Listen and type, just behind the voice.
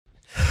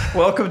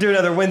Welcome to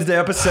another Wednesday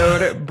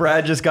episode.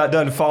 Brad just got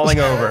done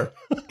falling over.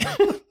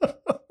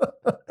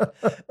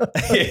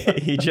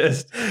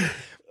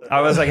 I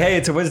was like, hey,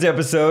 it's a Wednesday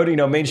episode. You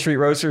know, Main Street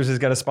Roasters is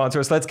going to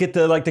sponsor us. Let's get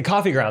the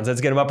coffee grounds.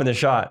 Let's get them up in the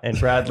shot. And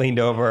Brad leaned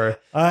over.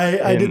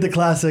 I did the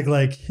classic,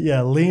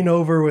 lean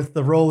over with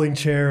the rolling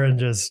chair and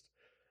just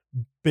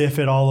biff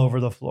it all over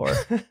the floor.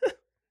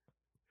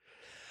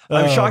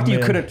 I'm shocked you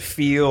couldn't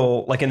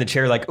feel like in the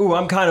chair, like, ooh,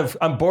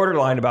 I'm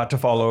borderline about to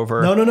fall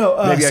over. No.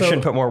 Maybe I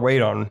shouldn't put more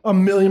weight on.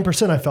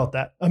 1,000,000% I felt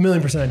that.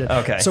 1,000,000% I did.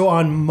 Okay. So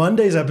on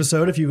Monday's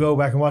episode, if you go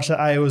back and watch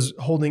that, I was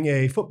holding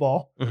a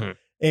football. Mm-hmm.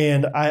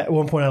 And at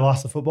one point I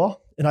lost the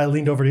football and I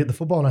leaned over to get the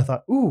football and I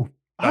thought, ooh,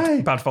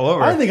 about to fall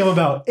over. I think I'm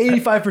about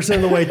 85%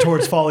 of the way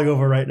towards falling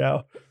over right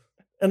now.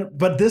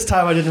 But this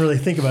time I didn't really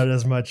think about it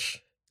as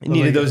much. You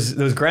needed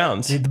those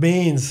grounds. Need the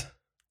beans.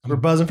 We're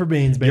buzzing for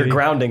beans, baby. You're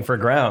grounding for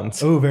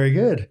grounds. Oh, very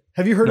good.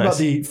 Have you heard about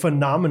the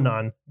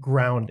phenomenon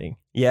grounding?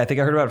 Yeah, I think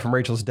I heard about it from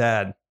Rachel's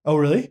dad. Oh,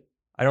 really?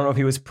 I don't know if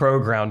he was pro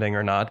grounding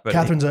or not, but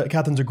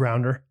Catherine's a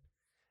grounder.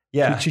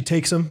 Yeah. She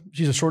takes him.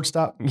 She's a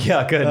shortstop.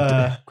 Yeah,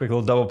 good. Quick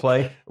little double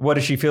play. What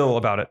does she feel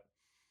about it?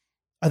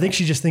 I think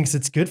she just thinks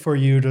it's good for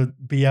you to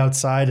be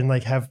outside and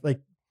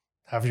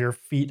have your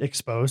feet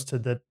exposed to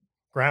the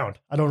ground.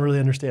 I don't really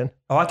understand.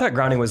 Oh, I thought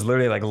grounding was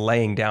literally like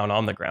laying down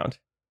on the ground,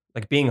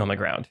 like being on the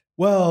ground.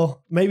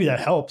 Well, maybe that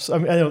helps. I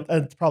mean,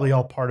 it's probably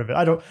all part of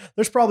it.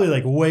 There's probably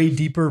like way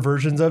deeper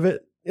versions of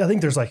it. I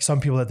think there's like some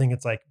people that think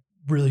it's like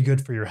really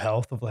good for your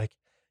health of like,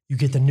 you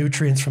get the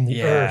nutrients from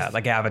the earth. Yeah,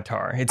 like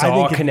Avatar. It's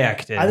all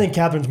connected. I think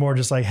Catherine's more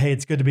just like, hey,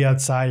 it's good to be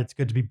outside. It's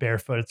good to be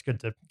barefoot. It's good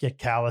to get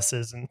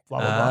calluses and blah,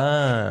 blah,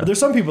 blah. But there's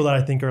some people that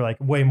I think are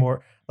like way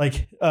more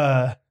like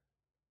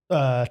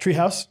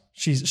Treehouse.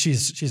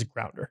 She's a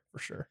grounder for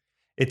sure.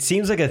 It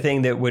seems like a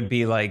thing that would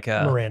be like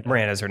Miranda.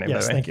 Miranda's her name.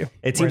 Yes, by the way. thank you.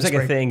 It seems like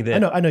a thing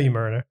that I know you,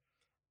 Miranda.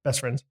 Best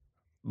friends.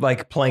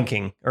 Like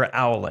planking or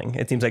owling.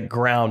 It seems like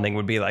grounding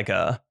would be like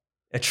a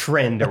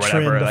trend or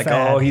whatever. Trend, like,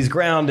 fad. oh, he's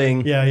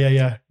grounding.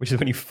 Yeah. Which is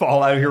when you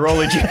fall out of your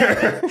rolling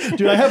chair.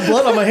 Dude, I have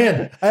blood on my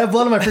hand. I have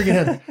blood on my freaking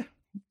hand.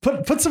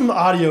 Put some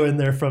audio in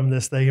there from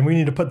this thing, and we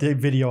need to put the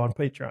video on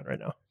Patreon right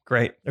now.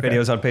 Great. Okay.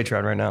 Video's on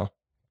Patreon right now.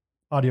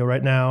 Audio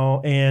right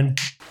now, and...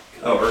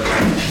 Oh, we're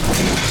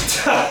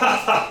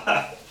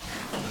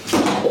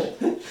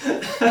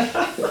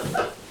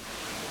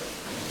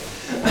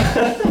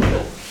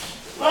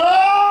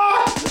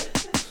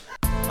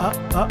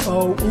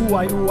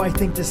I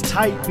think this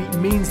tight beat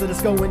means that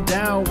it's going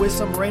down with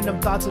some random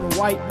thoughts and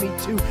white meat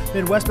too.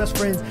 Midwest best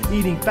friends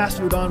eating fast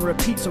food on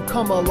repeat. So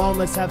come along,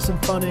 let's have some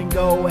fun and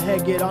go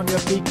ahead, get on your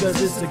feet,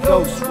 cause it's the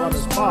Ghost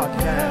Runners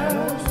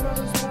Podcast.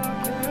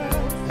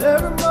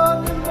 Every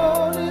Monday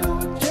morning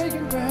we're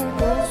taking back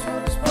Ghost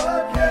Runners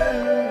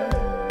Podcast.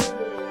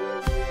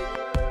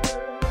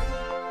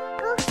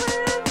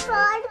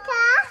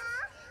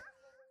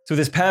 So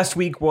this past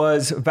week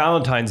was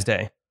Valentine's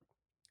Day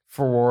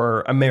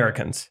for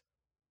Americans.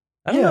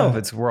 I don't know if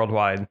it's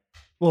worldwide.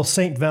 Well,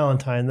 Saint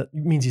Valentine, that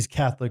means he's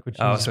Catholic, which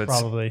is so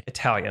probably it's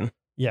Italian.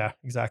 Yeah,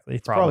 exactly.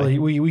 It's Probably.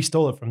 we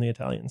stole it from the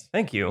Italians.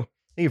 Thank you.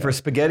 Thank you for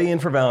spaghetti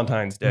and for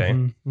Valentine's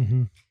Day.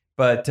 Mm-hmm.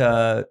 But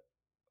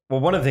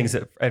one of the things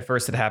that at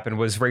first had happened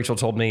was Rachel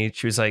told me,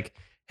 she was like,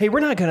 hey, we're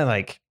not gonna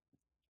like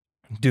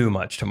do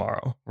much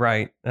tomorrow,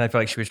 right? And I feel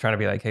like she was trying to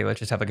be like, hey, let's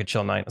just have like a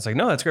chill night. I was like,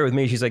 no, that's great with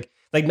me. She's like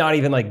not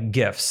even like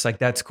gifts. Like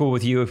that's cool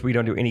with you if we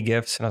don't do any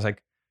gifts. And I was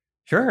like,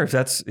 sure, if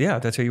that's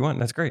who you want,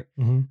 that's great.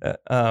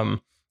 Mm-hmm.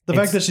 The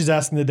fact that she's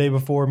asking the day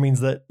before means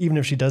that even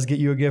if she does get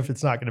you a gift,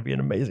 it's not going to be an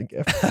amazing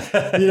gift.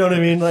 You know what I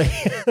mean? Like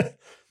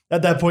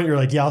at that point, you're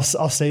like, yeah,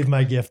 I'll save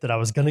my gift that I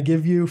was going to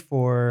give you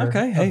for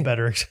a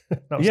better.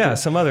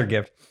 Some other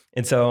gift.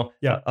 And so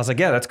I was like,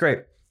 yeah, that's great.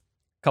 A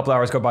couple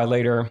hours go by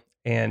later,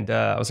 and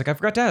I was like, I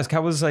forgot to ask,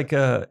 how was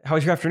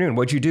your afternoon?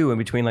 What'd you do in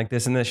between like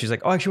this and this? She's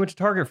like, oh, I actually went to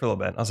Target for a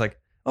little bit. I was like,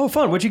 oh,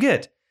 fun. What'd you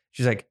get?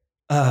 She's like,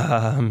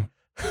 I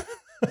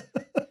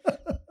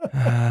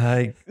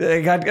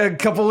got a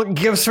couple of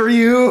gifts for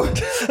you.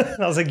 I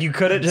was like, you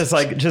couldn't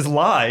just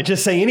lie,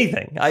 just say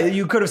anything.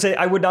 You could have said,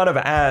 I would not have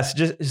asked,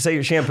 just say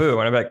your shampoo.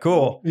 And I'm like,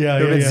 cool. Yeah.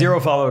 There have been zero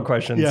follow-up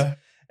questions. Yeah.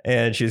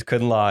 And she just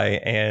couldn't lie.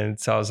 And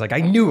so I was like,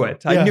 I knew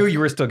it. I knew you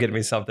were still getting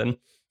me something.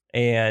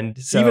 And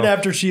so even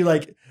after she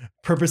like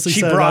purposely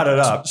brought it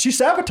up. She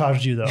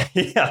sabotaged you though.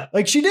 Yeah.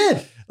 Like she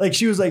did. Like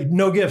she was like,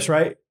 no gifts,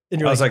 right?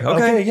 And you're like,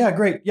 okay, yeah,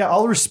 great. Yeah,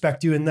 I'll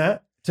respect you in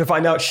that. To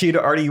find out she'd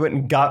already went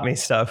and got me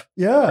stuff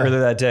earlier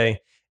that day.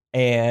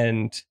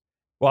 And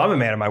well, I'm a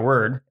man of my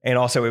word. And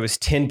also it was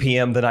 10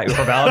 p.m. the night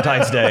before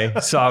Valentine's Day.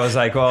 So I was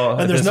like, well,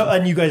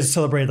 and you guys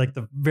celebrate like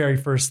the very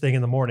first thing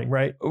in the morning,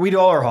 right? We do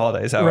all our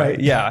holidays that way.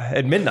 Yeah.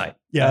 At midnight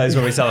is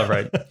when we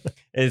celebrate.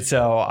 And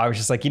so I was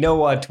just like, you know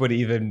what would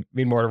even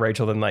mean more to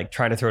Rachel than like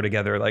trying to throw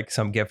together like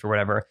some gift or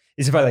whatever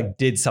is if I like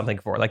did something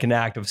for her, like an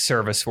act of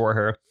service for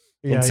her.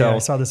 Yeah, I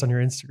saw this on your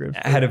Instagram.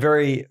 I had a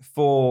very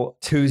full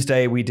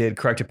Tuesday. We did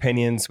Correct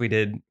Opinions. We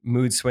did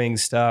mood swing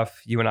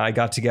stuff. You and I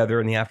got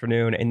together in the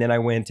afternoon. And then I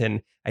went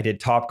and I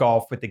did Top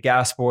Golf with the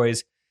Gas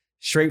Boys.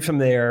 Straight from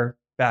there,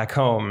 back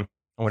home,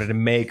 I wanted to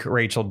make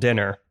Rachel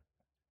dinner.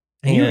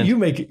 And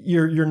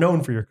you're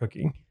known for your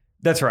cooking.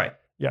 That's right.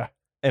 Yeah.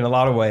 In a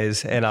lot of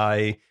ways. And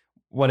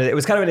it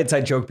was kind of an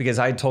inside joke because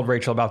I told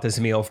Rachel about this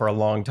meal for a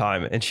long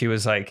time. And she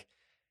was like,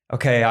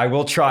 okay, I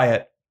will try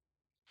it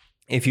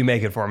if you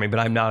make it for me, but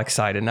I'm not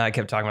excited. And I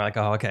kept talking about like,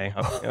 oh,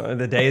 okay,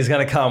 the day is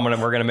going to come when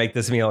we're going to make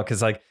this meal.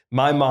 Cause like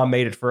my mom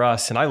made it for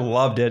us and I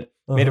loved it.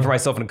 Made it for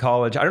myself in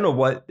college. I don't know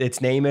what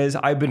its name is.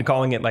 I've been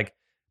calling it like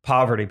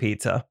poverty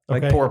pizza,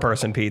 like poor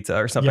person pizza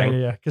or something.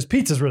 Yeah. Because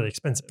pizza's really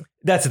expensive.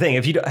 That's the thing.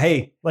 If you do,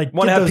 hey, like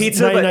want to have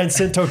pizza,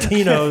 99-cent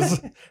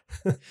Totinos.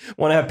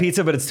 Want to have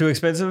pizza, but it's too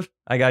expensive?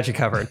 I got you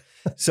covered.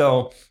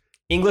 So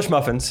English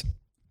muffins,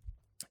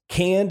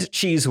 canned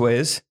Cheese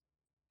Whiz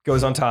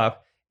goes on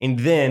top, and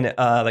then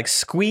like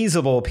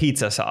squeezable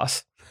pizza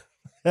sauce.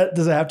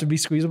 Does it have to be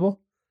squeezable?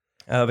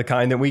 The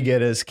kind that we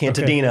get is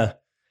Cantadina. Okay.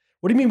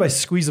 What do you mean by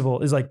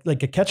squeezable? Is like a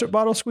ketchup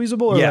bottle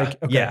squeezable? Or yeah,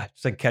 like, okay. Yeah,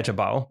 it's like a ketchup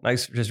bottle.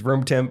 Nice, just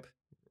room temp,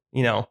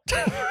 throw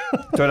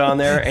it on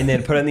there and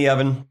then put it in the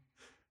oven.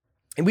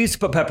 And we used to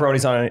put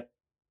pepperonis on it.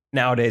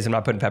 Nowadays, I'm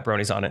not putting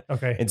pepperonis on it.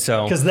 Okay. And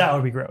so, because that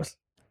would be gross.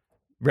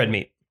 Red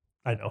meat.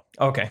 I know.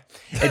 Okay.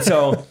 And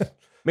so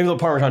maybe a little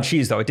Parmesan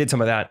cheese though. I did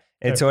some of that.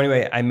 And so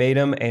anyway, I made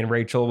them and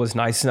Rachel was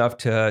nice enough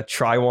to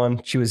try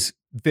one. She was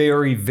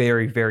very,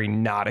 very, very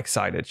not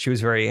excited. She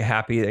was very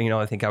happy.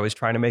 I think I was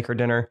trying to make her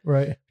dinner.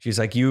 Right. She's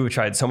like, you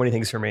tried so many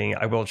things for me.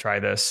 I will try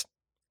this.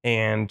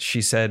 And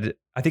she said,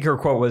 I think her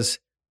quote was,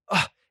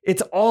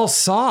 it's all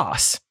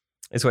sauce,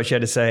 is what she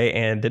had to say,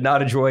 and did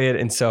not enjoy it.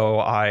 And so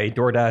I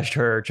DoorDashed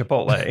her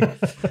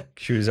Chipotle.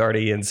 She was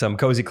already in some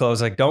cozy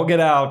clothes. Like, don't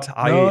get out.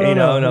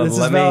 No. This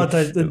is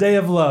Valentine's, the day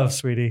of love,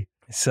 sweetie.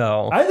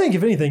 So I think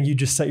if anything, you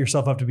just set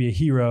yourself up to be a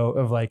hero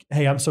of like,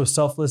 hey, I'm so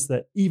selfless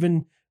that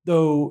even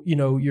though,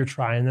 you're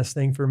trying this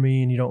thing for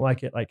me and you don't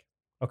like it, like,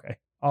 okay,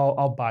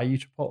 I'll buy you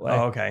Chipotle.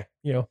 Oh, okay.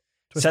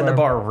 Set the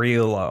bar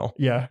real low.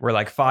 Yeah. We're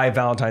like 5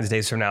 Valentine's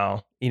days from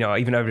now,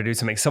 even if to do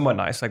something somewhat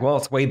nice. Like, well,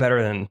 it's way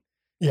better than,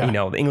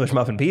 the English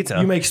muffin pizza.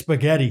 You make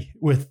spaghetti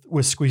with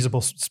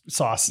squeezable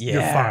sauce. Yeah.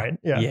 You're fine.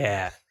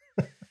 Yeah.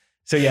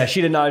 So yeah,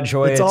 she did not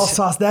enjoy it. It's all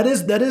sauce. That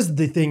is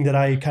the thing that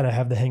I kind of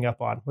have the hang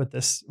up on with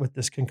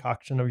this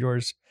concoction of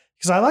yours.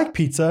 Because I like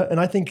pizza and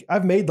I think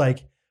I've made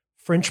like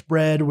French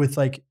bread with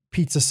like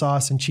pizza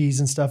sauce and cheese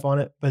and stuff on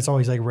it, but it's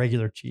always like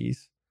regular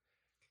cheese.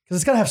 Because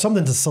it's got to have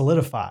something to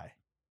solidify.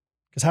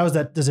 Because how is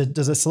that? Does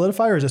it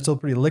solidify or is it still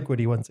pretty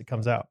liquidy once it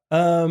comes out?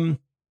 I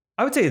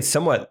would say it's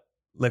somewhat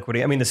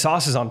liquidy. I mean, the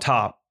sauce is on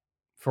top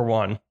for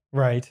one.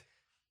 Right.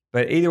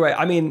 But either way,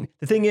 I mean,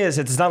 the thing is,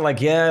 it's not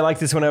like, I liked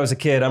this when I was a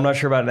kid. I'm not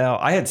sure about it now.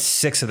 I had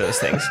 6 of those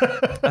things.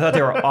 I thought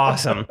they were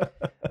awesome.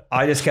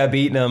 I just kept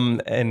eating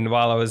them. And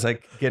while I was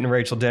like getting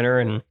Rachel dinner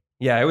and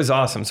yeah, it was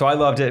awesome. So I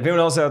loved it. If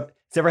anyone else has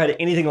ever had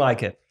anything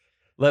like it,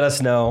 let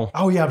us know.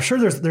 Oh yeah. I'm sure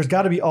there's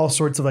gotta be all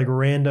sorts of like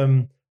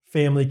random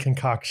family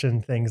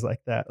concoction things like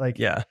that. Like,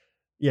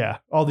 yeah.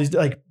 All these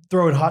like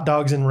throwing hot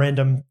dogs in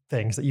random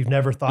things that you've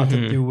never thought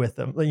to do with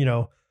them.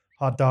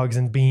 Hot dogs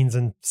and beans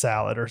and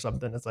salad or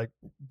something. It's like,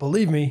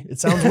 believe me,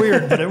 it sounds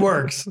weird, but it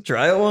works.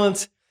 Try it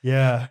once.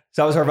 Yeah.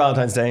 So that was our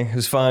Valentine's Day. It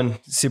was fun,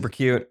 super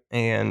cute.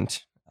 And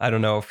I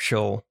don't know if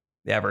she'll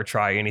ever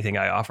try anything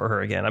I offer her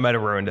again. I might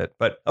have ruined it,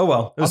 but oh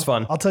well, it was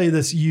fun. I'll tell you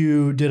this,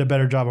 you did a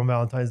better job on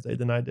Valentine's Day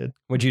than I did.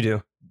 What'd you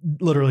do?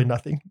 Literally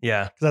nothing.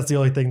 Yeah. Because that's the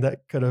only thing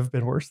that could have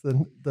been worse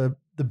than the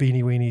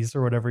beanie weenies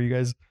or whatever you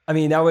guys. I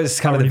mean, that was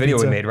kind of the video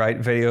pizza. we made, right?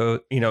 Video,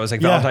 it was like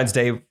Valentine's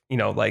Day,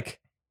 like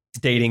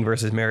dating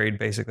versus married,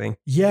 basically.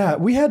 Yeah,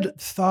 we had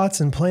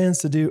thoughts and plans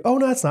to do. Oh,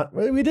 no, it's not.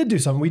 We did do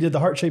something. We did the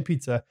heart-shaped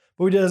pizza,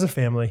 but we did it as a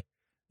family,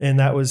 and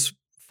that was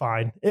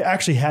fine.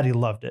 Actually, Hattie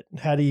loved it.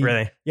 Hattie,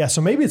 really? Yeah,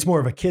 so maybe it's more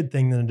of a kid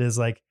thing than it is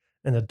like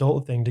an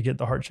adult thing to get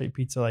the heart-shaped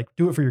pizza. Like,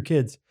 do it for your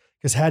kids,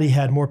 because Hattie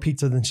had more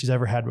pizza than she's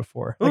ever had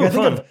before. Like,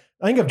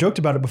 I think I've joked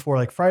about it before.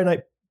 Like Friday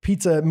night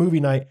pizza movie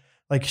night.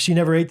 Like she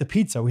never ate the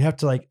pizza. We have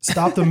to like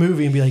stop the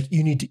movie and be like,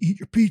 you need to eat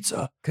your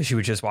pizza. Because she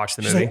would just watch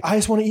the she's movie. Like, I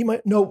just want to eat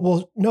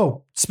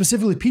no,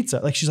 specifically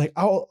pizza. Like she's like,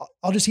 I'll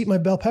just eat my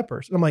bell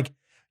peppers. And I'm like,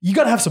 you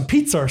got to have some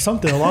pizza or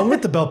something along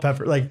with the bell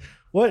pepper. Like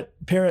what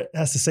parent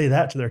has to say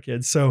that to their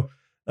kids? So,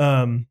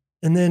 and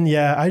then,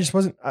 I just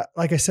wasn't,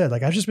 like I said,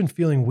 like I've just been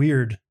feeling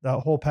weird that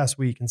whole past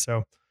week. And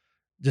so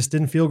just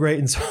didn't feel great.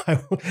 And so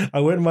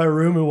I went in my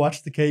room and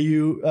watched the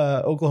KU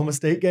Oklahoma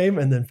State game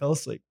and then fell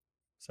asleep.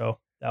 So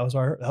that was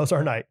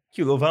our night.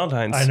 Cute little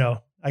Valentine's. I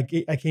know. I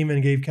came in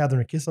and gave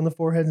Catherine a kiss on the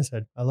forehead and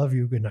said, I love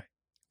you. Good night.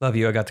 Love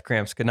you. I got the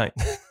cramps. Good night.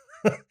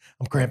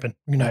 I'm cramping.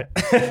 Good night.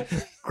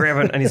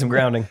 Cramping. I need some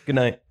grounding. Good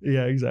night.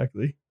 Yeah,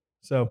 exactly.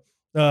 So,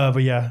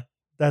 but yeah,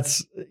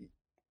 that's,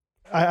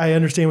 I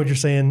understand what you're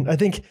saying. I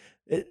think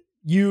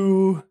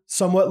you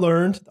somewhat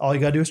learned all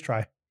you got to do is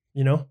try,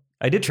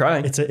 I did try.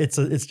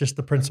 It's just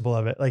the principle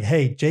of it. Like,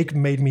 hey, Jake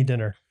made me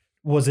dinner.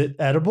 Was it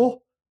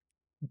edible?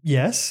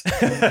 Yes.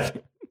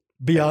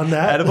 Beyond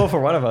that, edible for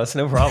one of us,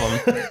 no problem.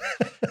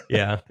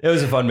 Yeah, it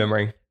was a fun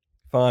memory.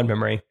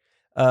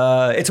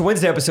 It's a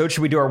Wednesday episode.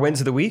 Should we do our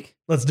wins of the week?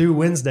 Let's do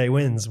Wednesday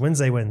wins.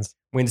 Wednesday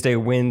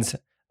wins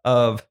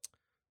of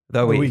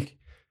the week.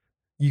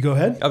 You go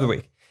ahead. Of the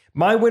week.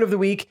 My win of the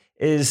week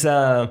is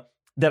the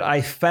that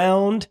I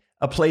found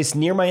a place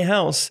near my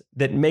house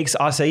that makes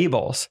acai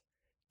bowls.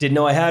 Didn't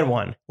know I had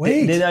one.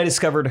 Wait. Then I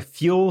discovered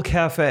Fuel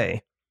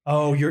Cafe.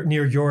 Oh, you're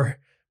near your,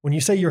 when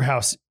you say your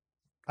house,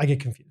 I get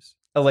confused.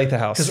 Olathe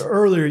House. Because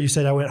earlier you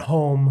said I went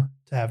home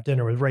to have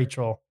dinner with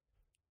Rachel.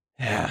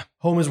 Yeah.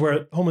 Home is where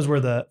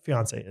the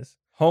fiance is.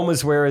 Home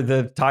is where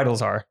the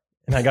titles are.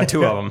 And I got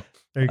 2 of them.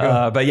 There you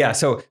go. But yeah,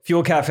 so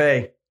Fuel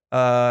Cafe,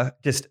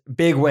 just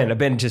big win. I've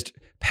been just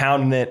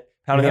pounding the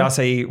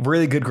acai,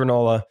 really good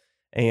granola.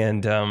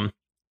 And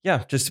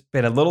yeah, just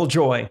been a little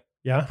joy.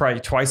 Yeah. Probably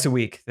twice a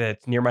week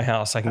that near my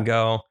house I can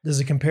go. Does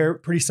it compare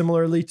pretty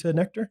similarly to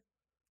Nectar?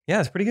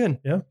 Yeah, it's pretty good.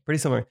 Yeah. Pretty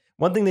similar.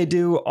 One thing they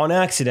do on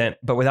accident,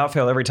 but without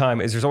fail every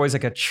time, is there's always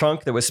like a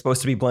chunk that was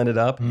supposed to be blended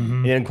up.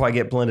 Mm-hmm. It didn't quite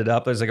get blended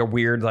up. There's like a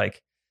weird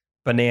like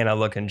banana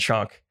looking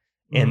chunk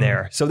in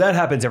there. So that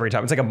happens every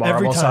time. It's like a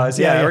marble size.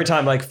 Yeah, every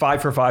time, like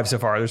 5 for 5 so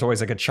far. There's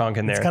always like a chunk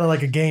in there. It's kind of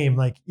like a game,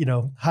 like,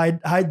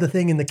 hide the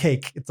thing in the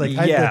cake. It's like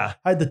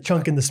hide the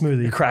chunk in the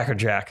smoothie. The Cracker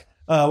Jack.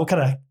 What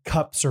kind of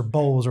cups or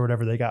bowls or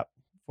whatever they got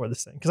for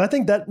this thing? Because I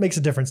think that makes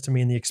a difference to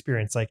me in the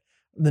experience. Like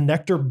the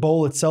Nectar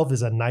bowl itself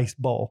is a nice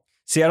bowl.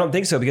 See, I don't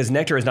think so because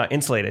Nectar is not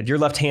insulated. Your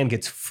left hand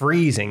gets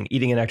freezing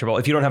eating a Nectar bowl.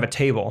 If you don't have a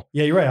table,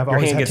 Yeah, you're right. your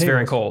hand gets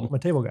very cold. I'm a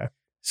table guy.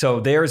 So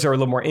theirs are a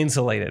little more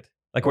insulated.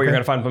 Like what you're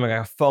going to find from like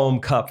a foam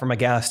cup from a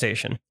gas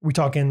station. We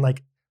talking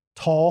like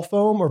tall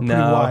foam or pretty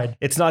wide?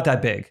 It's not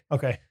that big.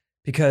 Okay.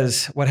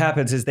 Because what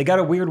happens is they got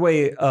a weird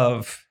way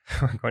of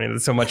we're going into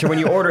this so much. And when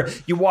you order,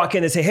 you walk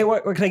in and say, "Hey,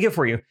 what can I get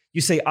for you?"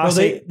 You say,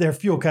 they're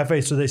Fuel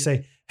Cafe, so they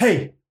say,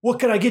 "Hey, what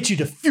can I get you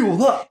to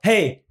fuel up?"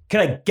 Hey,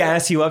 can I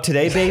gas you up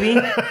today, baby?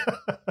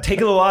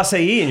 Take a little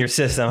acai in your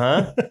system,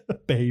 huh?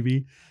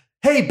 Baby.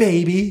 Hey,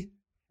 baby.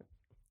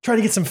 Try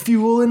to get some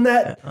fuel in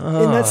that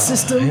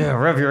system. Yeah,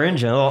 rev your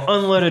engine. A little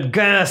unleaded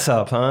gas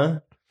up, huh?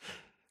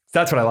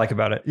 That's what I like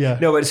about it. Yeah.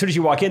 No, but as soon as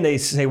you walk in, they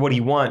say, "What do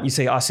you want?" You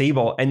say acai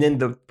bowl, and then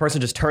the person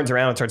just turns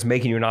around and starts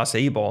making you an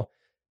acai bowl.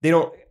 They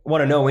don't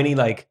want to know any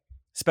like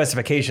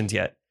specifications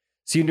yet.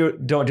 So you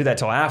don't do that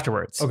till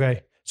afterwards.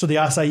 Okay. So the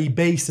acai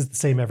base is the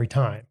same every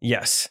time.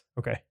 Yes.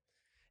 Okay.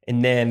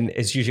 And then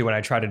it's usually when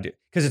I try to do,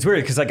 because it's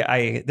weird because like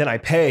I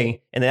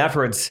pay and then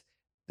afterwards,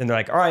 then they're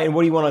like, "All right, and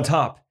what do you want on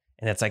top?"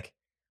 And it's like,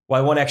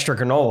 "Well, I want extra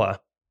granola."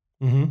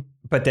 Mm-hmm.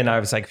 But then I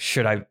was like,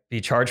 should I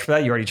be charged for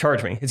that? You already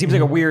charged me. It seems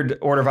like a weird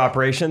order of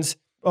operations.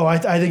 Oh, I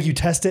think you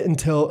test it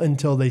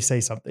until they say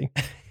something.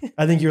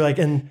 I think you're like,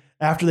 and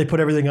after they put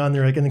everything on,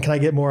 they're like, "And then can I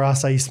get more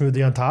acai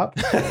smoothie on top?"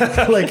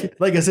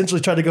 like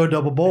essentially try to go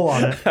double bowl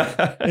on it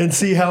and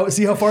see how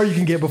far you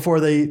can get before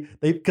they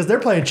because they're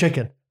playing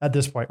chicken at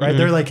this point, right? Mm-hmm.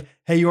 They're like,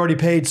 "Hey, you already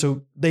paid,"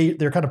 so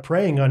they're kind of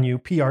preying on you,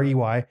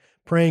 PREY,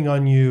 preying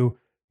on you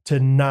to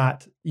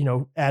not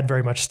add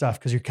very much stuff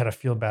because you're kind of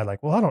feeling bad,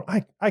 like, well,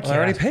 I can't. I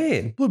already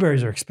paid.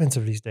 Blueberries are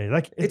expensive these days.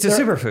 Like it's a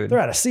superfood. They're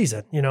out of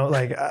season,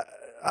 like.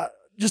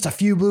 Just a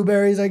few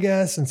blueberries, I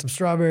guess, and some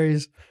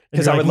strawberries.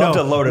 Because I would love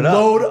to load it up.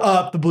 Load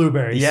up the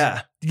blueberries.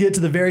 Yeah. To get to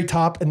the very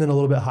top and then a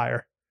little bit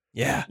higher.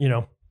 Yeah.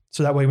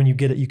 So that way when you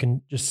get it, you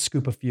can just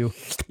scoop a few.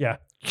 Yeah.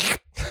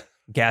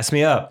 Gas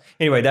me up.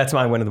 Anyway, that's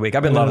my win of the week.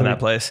 I've been loving that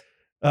place.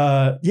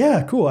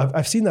 Yeah, cool.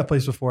 I've seen that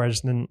place before. I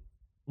just didn't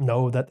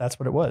know that's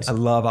what it was. I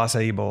love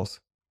acai bowls.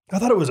 I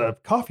thought it was a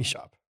coffee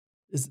shop.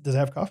 Does it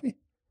have coffee?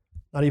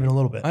 Not even a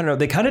little bit. I don't know.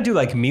 They kind of do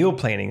like meal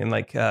planning and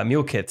like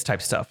meal kits type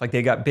stuff. Like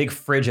they got big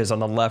fridges on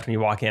the left when you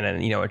walk in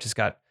and, it just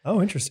got,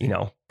 interesting.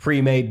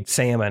 Pre-made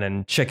salmon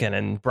and chicken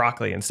and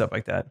broccoli and stuff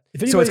like that.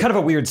 So it's kind of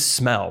a weird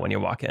smell when you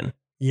walk in.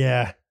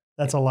 Yeah.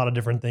 That's a lot of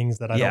different things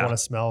that I don't want to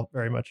smell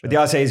very much. But the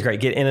acai is great.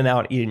 Get in and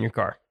out, eat in your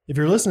car. If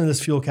you're listening to this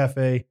Fuel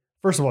Cafe,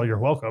 first of all, you're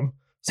welcome.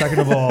 Second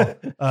of all,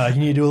 you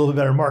need to do a little bit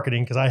better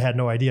marketing because I had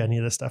no idea any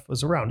of this stuff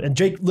was around. And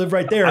Jake lived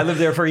right there. I lived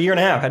there for a year and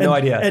a half. Had no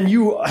idea. And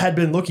you had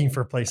been looking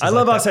for places. I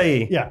love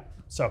acai. Yeah.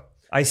 So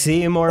I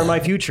see more in my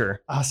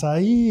future.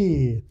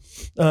 Acai.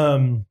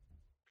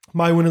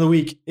 My win of the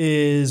week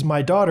is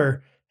my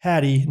daughter,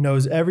 Hattie,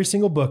 knows every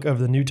single book of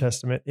the New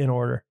Testament in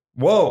order.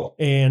 Whoa.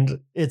 And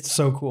it's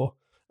so cool.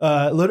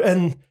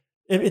 And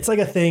it's like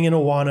a thing in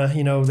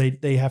Awana,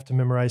 they have to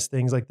memorize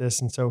things like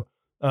this. And so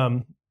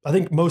I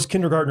think most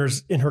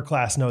kindergartners in her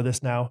class know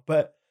this now,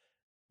 but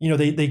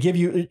they give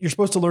you're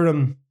supposed to learn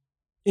them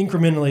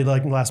incrementally,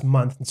 like in the last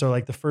month. And so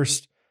like the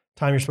first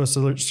time you're supposed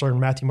to learn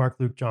Matthew, Mark,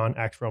 Luke, John,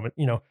 Acts, Roman,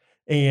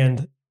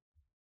 and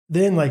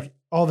then like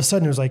all of a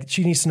sudden it was like,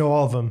 she needs to know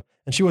all of them.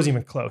 And she wasn't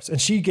even close. And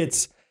she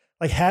gets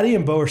like Hattie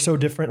and Bo are so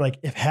different. Like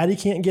if Hattie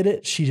can't get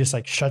it, she just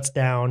like shuts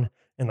down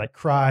and like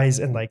cries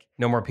and like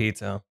no more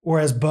pizza.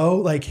 Whereas Bo,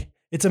 like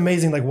it's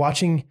amazing. Like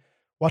watching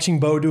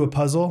Bo do a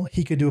puzzle,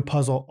 he could do a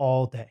puzzle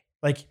all day.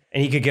 Like,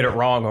 and he could get it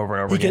wrong over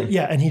and over again.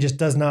 And he just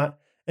does not.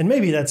 And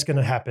maybe that's going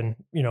to happen,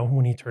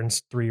 when he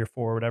turns 3 or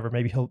 4 or whatever.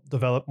 Maybe he'll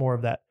develop more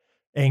of that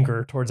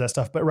anger towards that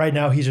stuff. But right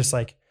now he's just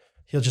like,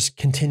 he'll just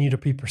continue to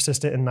be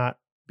persistent and not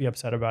be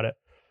upset about it.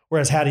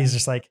 Whereas Hattie's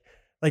just like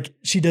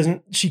she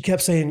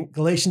kept saying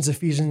Galatians,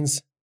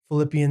 Ephesians,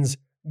 Philippians,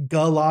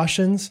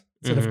 Galatians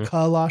instead of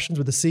Colossians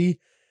with a C.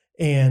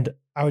 And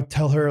I would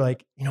tell her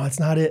like, it's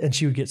not it. And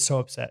she would get so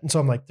upset. And so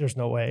I'm like, there's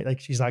no way, like,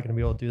 she's not going to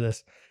be able to do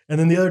this. And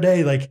then the other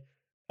day, like,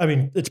 I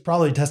mean, it's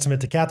probably a testament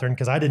to Catherine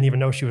because I didn't even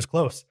know she was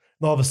close.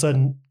 And all of a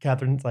sudden,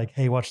 Catherine's like,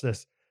 hey, watch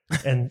this.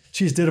 And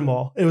she's did them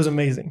all. It was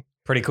amazing.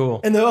 Pretty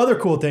cool. And the other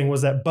cool thing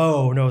was that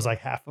Bo knows like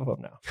half of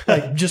them now,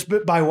 like just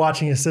by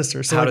watching his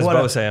sister. So how like, does what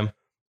Bo say him?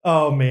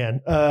 Oh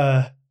man.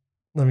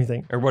 Let me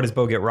think. Or what does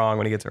Bo get wrong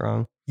when he gets it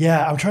wrong?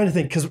 Yeah, I'm trying to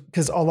think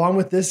because along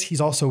with this,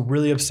 he's also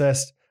really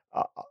obsessed.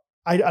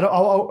 I'm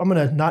going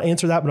to not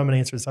answer that, but I'm going to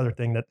answer this other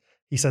thing that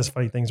he says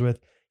funny things with.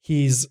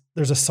 There's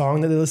a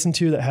song that they listen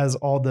to that has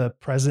all the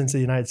presidents of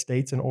the United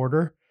States in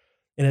order.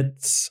 And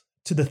it's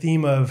to the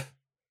theme of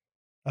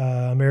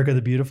America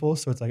the Beautiful.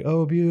 So it's like,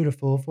 oh,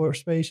 beautiful for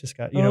spacious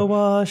sky. You know,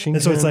 Washington.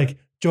 And so it's like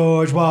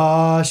George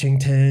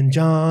Washington,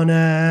 John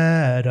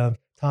Adams,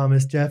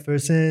 Thomas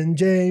Jefferson,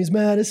 James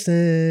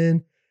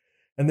Madison.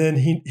 And then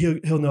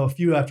he'll know a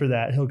few after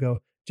that. He'll go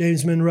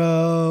James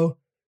Monroe,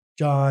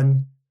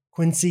 John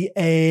Quincy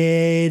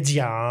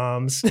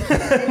Adams.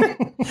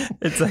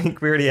 It's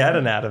like we already had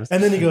an Adams.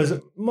 And then he goes,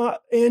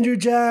 Andrew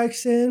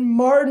Jackson,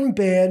 Martin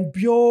Van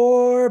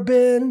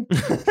Buren.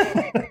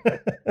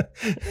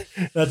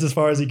 That's as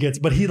far as he gets.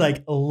 But he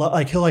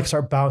he'll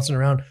start bouncing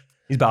around.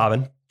 He's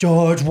bobbing.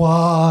 George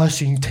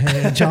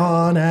Washington,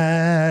 John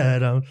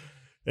Adams.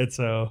 And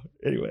so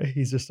anyway,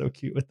 he's just so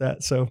cute with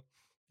that. So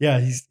yeah,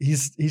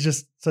 he's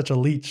just such a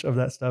leech of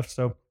that stuff.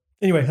 So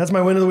anyway, that's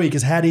my win of the week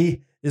is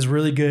Hattie is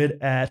really good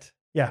at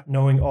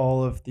knowing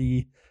all of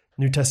the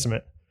New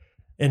Testament.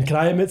 And can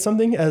I admit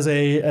something as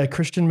a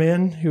Christian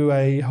man who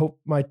I hope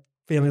my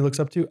family looks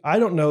up to? I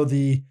don't know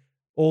the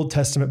Old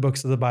Testament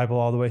books of the Bible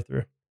all the way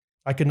through.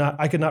 I could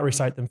not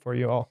recite them for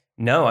you all.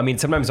 No, I mean,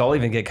 sometimes I'll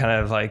even get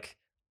kind of like,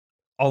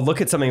 I'll look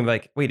at something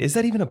like, wait, is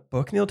that even a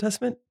book in the Old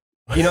Testament?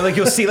 You know, like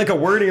you'll see like a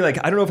word and you're like,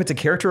 I don't know if it's a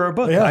character or a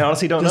book. Yeah, I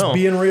honestly don't know. Just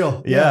being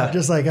real. Yeah.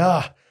 Just like,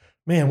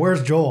 man,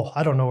 where's Joel?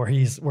 I don't know where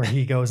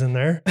he goes in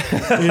there.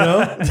 You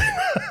know?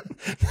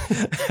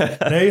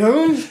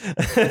 Nahum?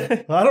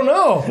 I don't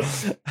know.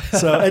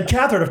 So, and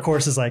Catherine, of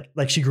course, is like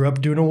she grew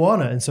up doing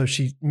Awana. And so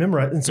she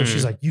memorized. And so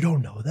she's like, you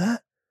don't know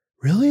that?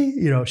 Really?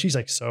 You know, she's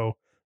like so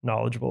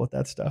knowledgeable with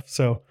that stuff.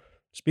 So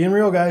just being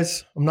real,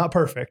 guys. I'm not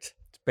perfect.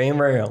 It's being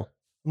real.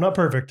 I'm not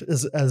perfect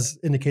as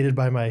indicated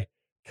by my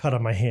cut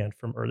on my hand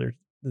from earlier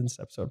in this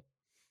episode.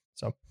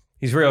 So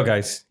he's real,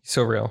 guys. He's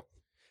so real.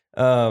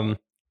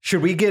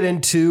 Should we get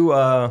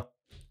into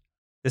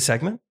this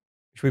segment?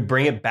 Should we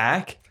bring it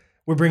back?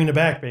 We're bringing it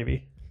back,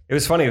 baby. It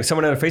was funny.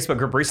 Someone in a Facebook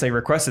group recently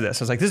requested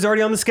this. I was like, this is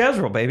already on the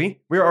schedule,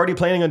 baby. We were already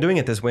planning on doing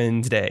it this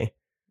Wednesday.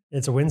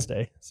 It's a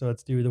Wednesday, so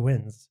let's do the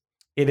wins.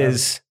 It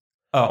is.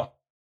 Oh.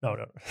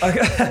 No.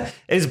 It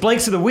is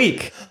Blanks of the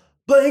Week.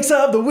 Blanks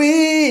of the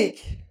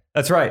Week.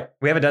 That's right.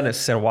 We haven't done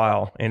this in a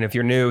while. And if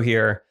you're new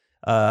here,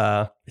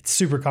 it's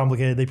super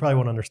complicated. They probably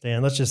won't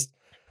understand. Let's just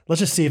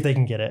see if they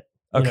can get it.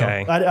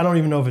 Okay. I don't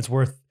even know if it's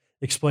worth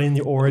explaining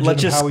the origin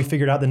of how we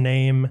figured out the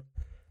name.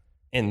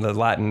 In the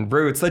Latin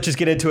roots. Let's just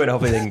get into it.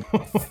 Hopefully they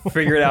can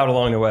figure it out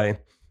along the way.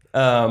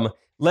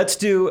 Let's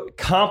do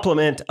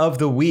compliment of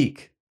the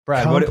week.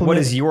 Brad, what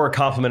is your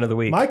compliment of the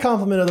week? My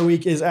compliment of the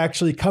week is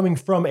actually coming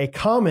from a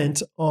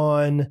comment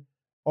on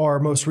our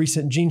most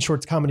recent Gene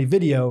Shorts comedy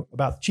video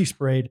about the Chiefs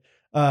Parade.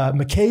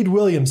 McCade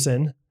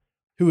Williamson,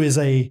 who is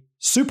a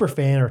super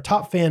fan or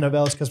top fan of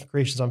Ellis Custom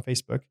Creations on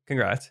Facebook.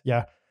 Congrats.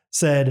 Yeah.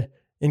 Said,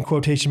 in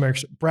quotation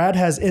marks, Brad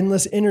has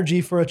endless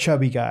energy for a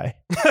chubby guy.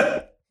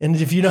 And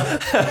if you know,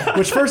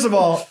 which first of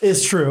all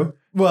is true.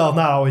 Well,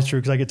 not always true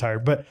because I get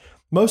tired, but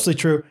mostly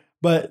true.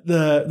 But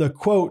the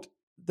quote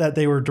that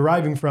they were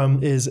deriving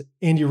from is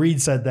Andy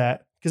Reid said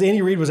that because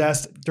Andy Reid was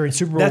asked during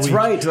Super Bowl That's week.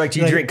 right. Like,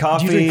 do you drink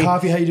coffee? Do you drink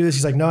coffee? How you do this?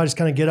 He's like, no, I just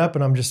kind of get up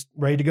and I'm just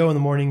ready to go in the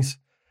mornings.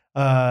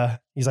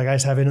 He's like, I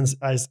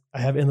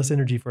have endless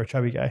energy for a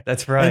chubby guy.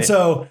 That's right. And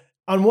so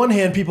on one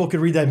hand, people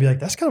could read that and be like,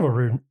 that's kind of a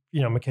rude,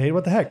 McCade,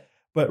 what the heck?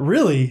 But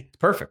really, it's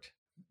perfect.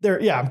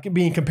 I'm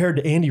being compared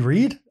to Andy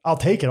Reid. I'll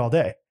take it all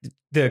day.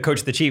 The coach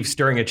of the Chiefs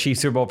during a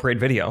Chiefs Super Bowl parade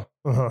video.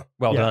 Uh-huh.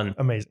 Well done.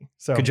 Amazing.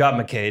 So good job,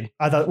 McCade.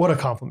 I thought, what a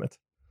compliment.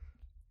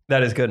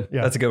 That is good.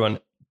 Yeah. That's a good one.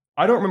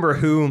 I don't remember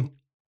who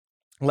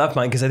left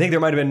mine because I think there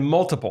might have been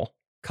multiple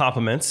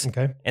compliments.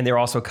 Okay. And there were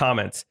also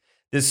comments.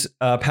 This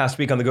past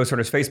week on the Ghost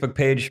Hunters Facebook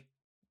page,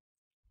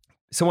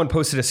 someone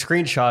posted a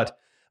screenshot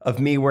of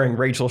me wearing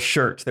Rachel's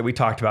shirt that we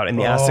talked about in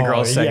the Ask the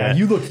Girls segment.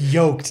 Yeah, you look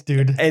yoked,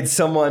 dude. And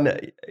someone,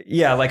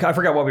 like I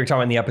forgot what we were talking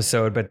about in the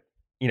episode, but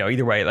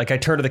either way, like I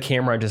turned to the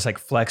camera and just like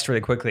flexed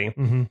really quickly.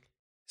 Mm-hmm.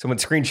 Someone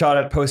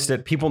screenshot it, posted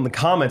it. People in the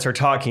comments are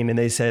talking and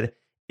they said,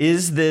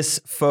 is this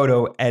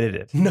photo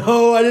edited?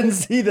 No, I didn't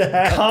see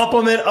that.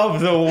 Compliment of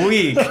the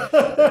week.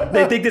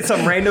 They think that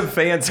some random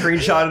fan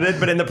screenshotted it,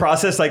 but in the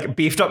process, like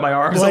beefed up my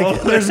arms a little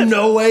bit. There's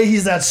no way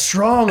he's that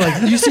strong.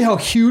 Like, you see how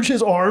huge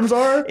his arms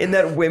are? In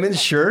that women's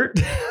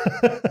shirt?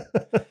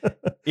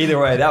 Either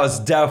way, that was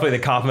definitely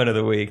the compliment of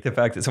the week. The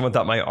fact that someone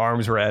thought my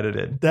arms were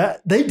edited.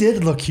 That they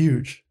did look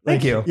huge.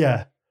 Thank you.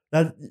 Yeah.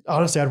 That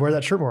honestly, I'd wear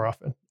that shirt more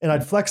often. And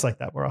I'd flex like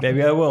that more often.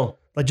 Maybe I will.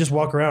 Like just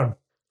walk around.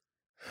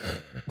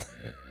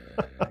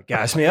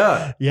 Gas me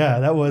up. Yeah,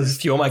 that was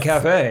fuel my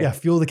cafe. Yeah,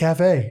 fuel the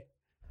cafe.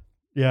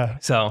 Yeah.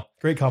 So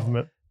great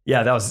compliment.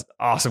 Yeah, that was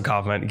awesome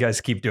compliment. You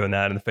guys keep doing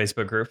that in the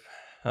Facebook group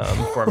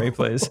for me,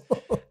 please.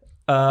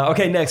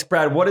 Okay, next,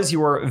 Brad, what is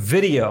your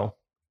video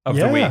of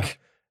the week?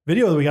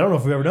 Video of the week. I don't know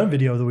if we've ever done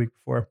video of the week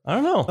before. I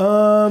don't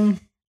know.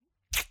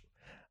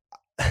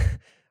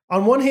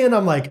 On one hand,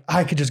 I'm like,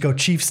 I could just go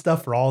Chiefs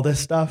stuff for all this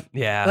stuff.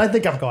 Yeah. And I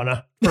think I'm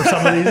gonna for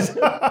some of these.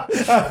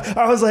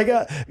 I was like,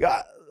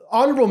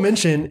 honorable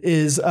mention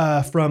is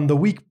from the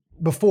week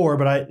before,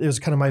 but it was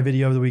kind of my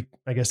video of the week,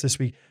 I guess this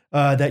week.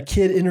 That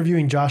kid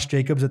interviewing Josh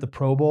Jacobs at the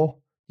Pro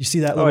Bowl. You see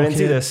that little kid? I didn't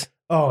see this.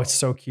 Oh, it's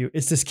so cute.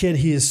 It's this kid.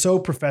 He is so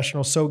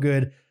professional, so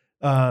good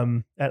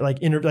at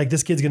like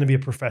this kid's going to be a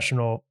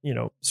professional,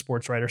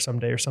 sports writer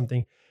someday or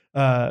something,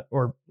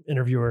 or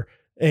interviewer.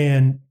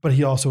 But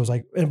he also was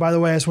like, and by the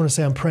way, I just want to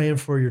say I'm praying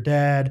for your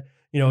dad.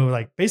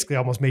 Like basically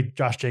almost made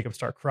Josh Jacobs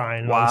start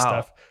crying and all this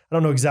stuff. I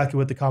don't know exactly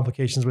what the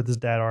complications with his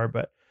dad are,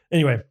 but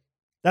anyway,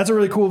 that's a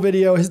really cool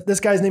video. This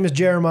guy's name is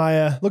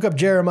Jeremiah. Look up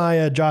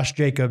Jeremiah Josh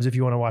Jacobs if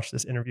you want to watch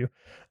this interview.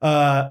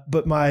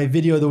 But my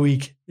video of the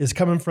week is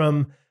coming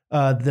from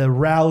the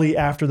rally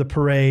after the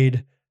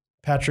parade.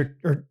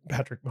 Patrick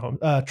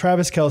Mahomes,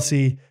 Travis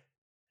Kelce.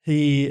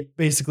 He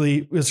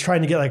basically was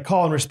trying to get like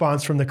call and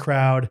response from the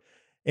crowd.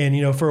 And,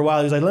 for a while,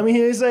 he was like, let me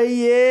hear you say,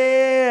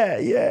 yeah,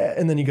 yeah.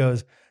 And then he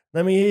goes,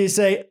 let me hear you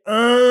say,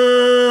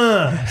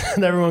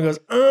 and everyone goes,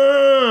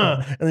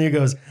 and then he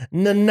goes,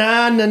 na,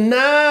 na, na,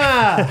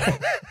 na.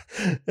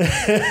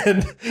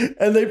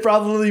 and they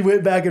probably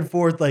went back and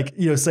forth, like,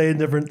 saying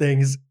different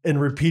things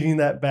and repeating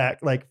that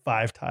back like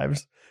 5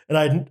 times.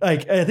 And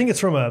I think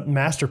it's from a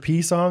Master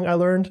P song I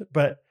learned,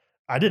 but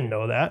I didn't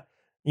know that.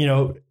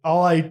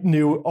 All I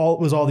knew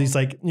was all these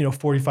like,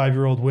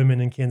 45-year-old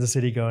women in Kansas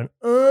City going,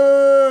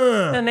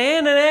 na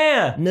na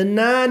na na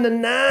na na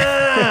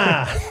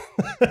na.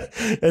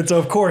 And so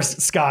of course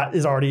Scott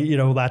is already,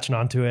 latching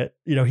onto it.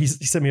 He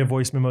sent me a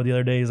voice memo the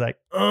other day. He's like,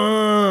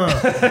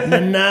 na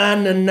na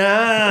na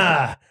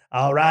na.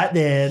 All right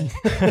then.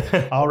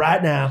 All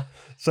right now.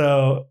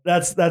 So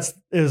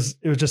it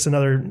was just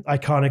another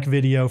iconic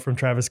video from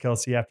Travis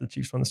Kelce after the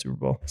Chiefs won the Super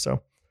Bowl.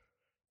 So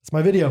it's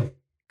my video.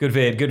 Good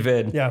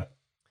vid. Yeah.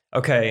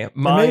 Okay.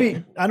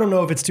 Maybe, I don't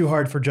know if it's too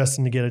hard for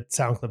Justin to get a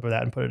sound clip of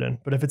that and put it in,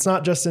 but if it's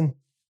not, Justin,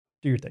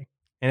 do your thing.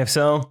 And if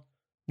so,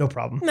 no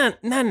problem. No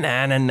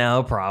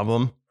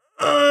problem.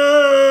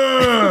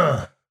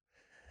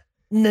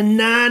 Na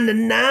na na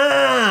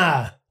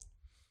na.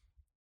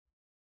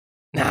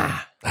 Nah.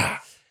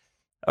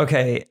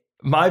 Okay.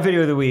 My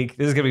video of the week,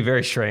 this is going to be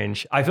very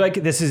strange. I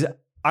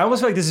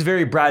almost feel like this is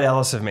very Brad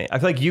Ellis of me. I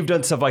feel like you've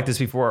done stuff like this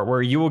before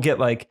where you will get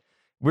like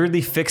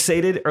weirdly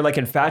fixated or like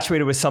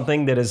infatuated with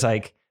something that is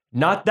like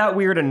not that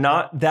weird and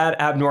not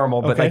that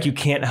abnormal, but like you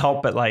can't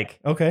help but like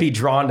be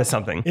drawn to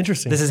something.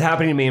 Interesting. This is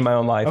happening to me in my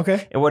own life.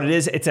 Okay. And what it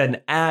is, it's an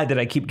ad that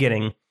I keep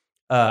getting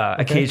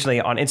occasionally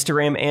on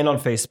Instagram and on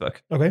Facebook.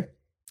 Okay.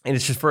 And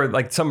it's just for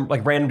like some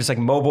like random, just like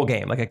mobile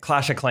game, like a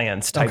Clash of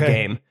Clans type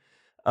game.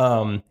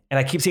 And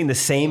I keep seeing the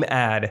same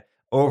ad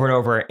over and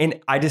over. And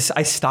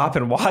I stop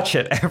and watch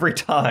it every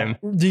time.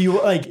 Do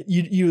you like,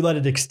 you let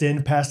it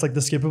extend past like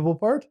the skippable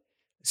part?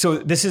 So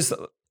this is,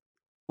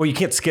 well, you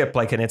can't skip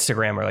like an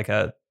Instagram or like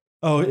a,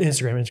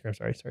 Instagram.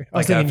 Sorry.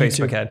 Like a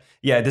Facebook ad.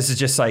 Yeah, this is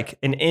just like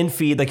an in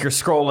feed. Like you're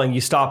scrolling,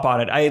 you stop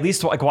on it. I at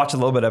least like watch a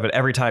little bit of it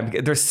every time.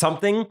 There's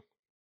something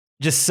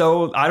just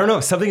so, I don't know,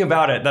 something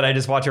about it that I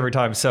just watch every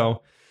time.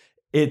 So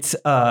it's,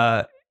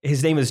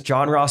 his name is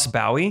John Ross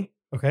Bowie.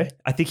 Okay.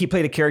 I think he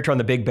played a character on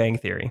The Big Bang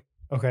Theory.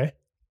 Okay.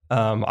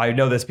 I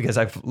know this because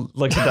I've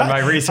looked at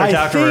my research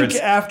afterwards. I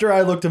think after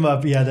I looked him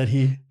up, that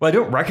he... Well, I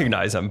don't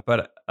recognize him,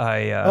 but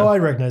I... I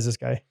recognize this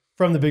guy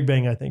from The Big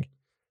Bang, I think.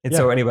 And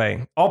so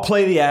anyway, I'll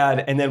play the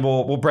ad and then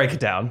we'll break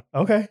it down.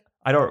 Okay.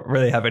 I don't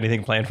really have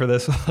anything planned for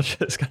this. I'll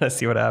just kind of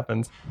see what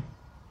happens.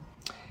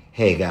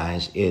 Hey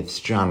guys,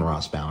 it's John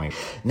Ross Bowie.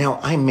 Now,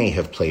 I may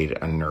have played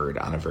a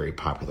nerd on a very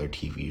popular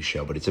TV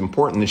show, but it's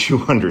important that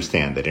you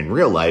understand that in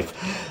real life,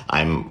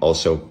 I'm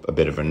also a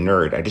bit of a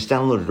nerd. I just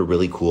downloaded a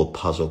really cool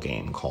puzzle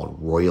game called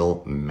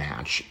Royal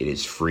Match. It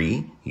is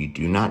free, you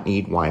do not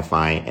need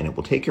Wi-Fi, and it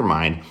will take your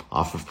mind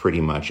off of pretty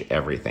much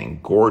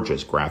everything.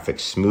 Gorgeous graphics,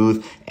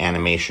 smooth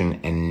animation,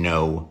 and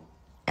no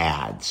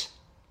ads.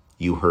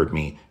 You heard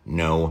me,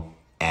 no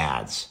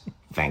ads.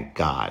 Thank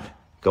God.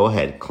 Go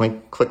ahead,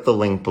 click the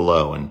link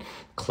below and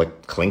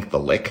click the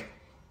link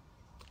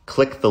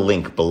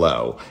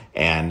below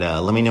and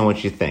let me know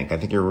what you think. I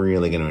think you're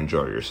really going to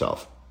enjoy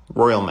yourself.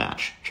 Royal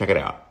Match. Check it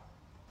out.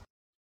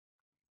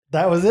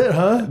 That was it,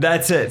 huh?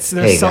 That's it. So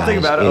there's something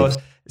about it.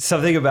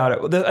 Something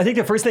about it. I think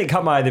the first thing that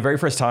caught my eye the very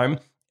first time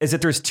is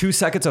that there's 2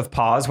 seconds of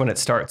pause when it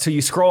starts. So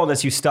you scroll on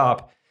this, you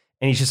stop,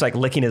 and he's just like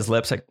licking his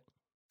lips like,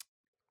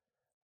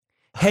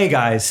 hey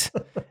guys.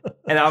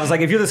 And I was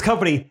like, if you're this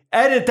company,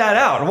 edit that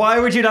out. Why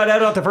would you not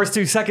edit out the first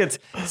 2 seconds?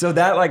 So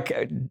that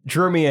like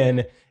drew me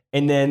in.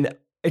 And then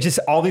it's just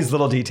all these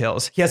little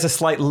details. He has a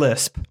slight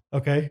lisp.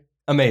 Okay.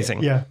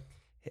 Amazing. Yeah.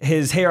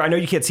 His hair, I know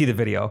you can't see the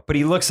video, but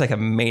he looks like a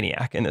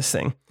maniac in this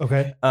thing.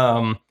 Okay.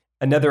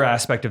 Another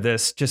aspect of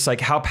this, just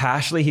like how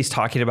passionately he's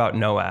talking about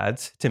no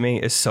ads to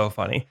me is so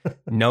funny.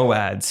 No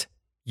ads.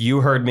 You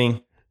heard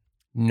me.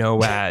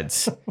 no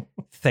ads.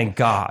 Thank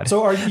God.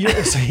 So are you?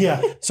 So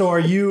yeah. So are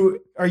you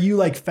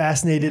like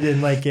fascinated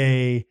in like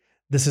a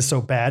this is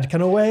so bad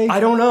kind of way? I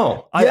don't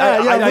know. I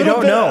I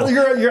don't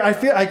know.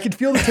 I could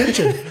feel the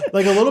tension.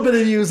 Like a little bit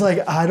of you is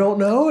like, I don't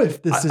know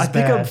if this is I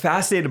think bad. I'm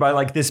fascinated by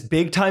like this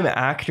big time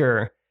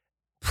actor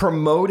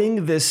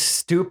promoting this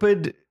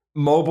stupid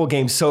mobile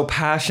game so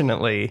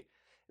passionately,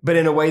 but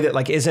in a way that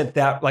like isn't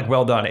that like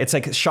well done. It's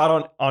like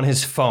shot on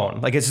his phone.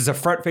 Like it's just a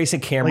front facing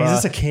camera. Like,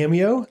 is this a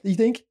cameo, you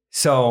think?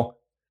 So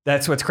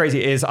that's what's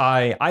crazy is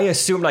I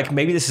assume like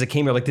maybe this is a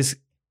cameo, like this,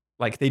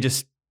 like they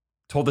just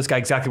told this guy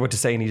exactly what to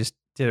say and he just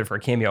did it for a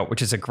cameo,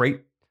 which is a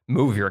great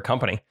move if you're a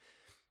company.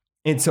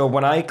 And so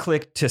when I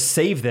clicked to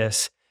save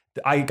this,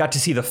 I got to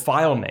see the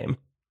file name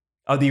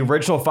of the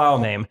original file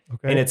name.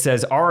 Okay. And it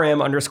says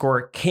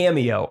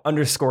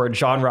RM_cameo_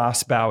 John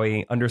Ross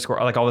Bowie _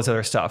 like all this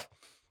other stuff.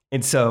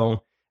 And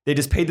so they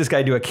just paid this guy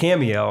to do a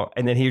cameo.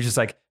 And then he was just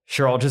like,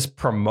 sure, I'll just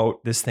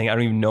promote this thing. I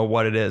don't even know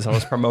what it is. I'll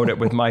just promote it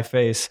with my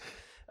face.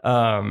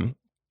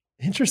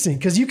 Interesting.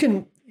 Cause you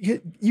can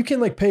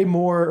like pay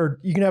more or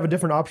you can have a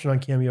different option on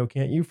Cameo,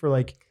 can't you? For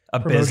like a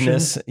promotions?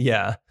 business.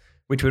 Yeah.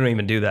 Which we don't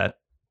even do that.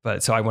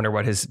 But so I wonder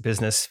what his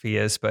business fee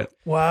is, but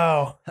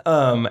wow.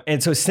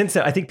 And so since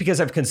then, I think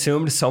because I've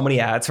consumed so many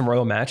ads from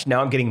Royal Match,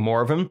 now I'm getting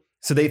more of them.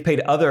 So they've paid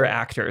other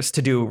actors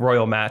to do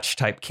Royal Match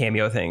type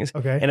cameo things.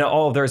 Okay. And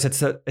all of theirs, it's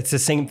the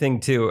same thing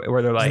too,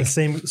 where they're like,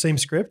 the same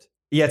script.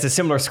 Yeah, it's a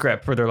similar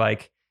script where they're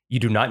like, you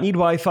do not need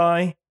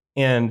Wi-Fi.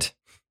 And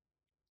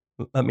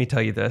let me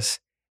tell you this,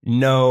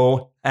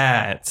 no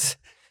ads.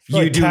 You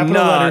Like do capital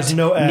not letters,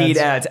 no ads. need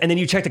ads. And then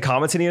you check the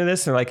comments in any of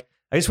this, and they're like,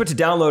 I just went to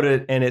download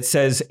it and it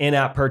says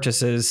in-app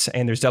purchases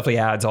and there's definitely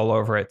ads all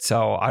over it.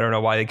 So I don't know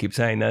why they keep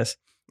saying this.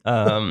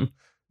 That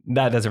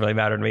doesn't really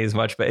matter to me as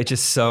much, but it's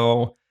just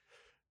so,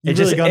 You it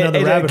really just got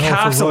another rabbit hole for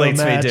Royal encapsulates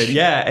me, Match. dude.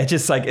 Yeah. It's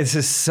just like, it's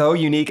just so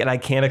unique and I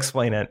can't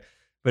explain it,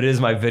 but it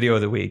is my video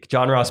of the week.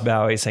 John Ross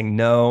Bowie saying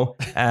no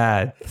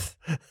ads.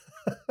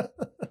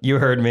 You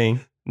heard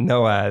me.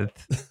 No ads.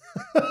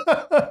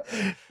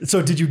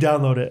 So did you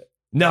download it?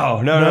 No.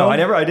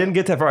 I didn't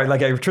get that far.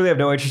 Like I truly have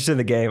no interest in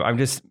the game. I'm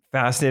just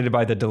fascinated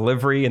by the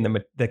delivery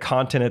and the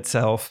content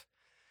itself.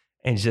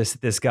 And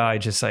just this guy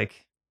just like,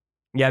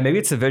 yeah, maybe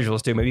it's the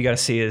visuals, dude. Maybe you got to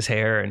see his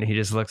hair and he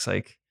just looks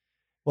like.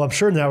 Well, I'm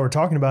sure now we're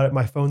talking about it.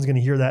 My phone's going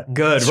to hear that. And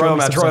Good. show Royal me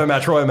Match. some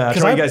stuff.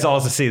 I want you guys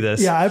all to see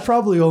this. Yeah, I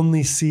probably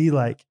only see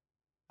like,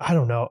 I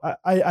don't know.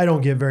 I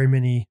don't get very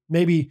many.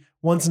 Maybe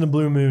once in a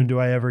blue moon do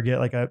I ever get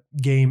like a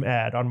game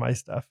ad on my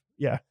stuff.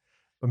 Yeah.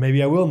 But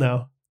maybe I will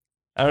now.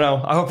 I don't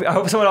know. I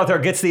hope someone out there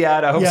gets the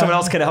ad. I hope Yeah. someone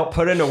else can help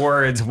put into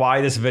words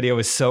why this video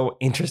is so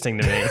interesting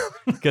to me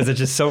because it's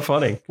just so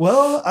funny.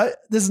 Well,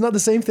 this is not the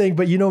same thing,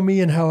 but you know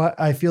me and how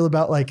I feel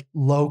about like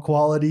low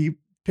quality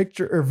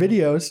picture or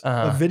videos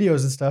of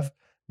videos and stuff.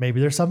 Maybe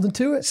there's something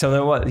to it. So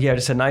then what? Yeah,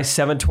 just a nice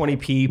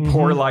 720p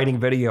poor lighting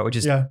video. It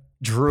just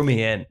drew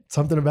me in.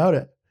 Something about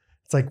it.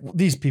 It's like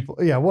these people.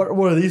 Yeah. What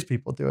are these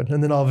people doing?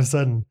 And then all of a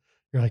sudden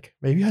you're like,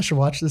 maybe I should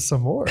watch this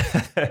some more.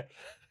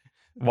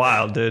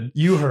 Wild, dude.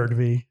 You heard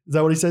me. Is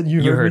that what he said?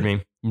 You heard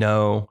me.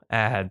 No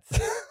ads.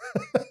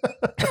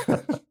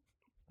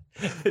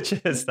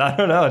 Just, I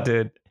don't know,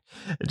 dude.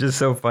 It's just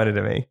so funny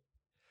to me.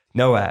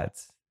 No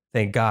ads.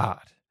 Thank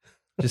God.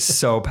 Just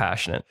so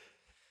passionate.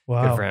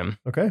 Wow. Good for him.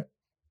 Okay.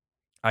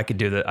 I could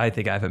do that. I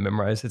think I have it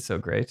memorized. It's so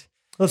great.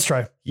 Let's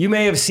try. You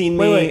may have seen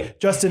me. Wait.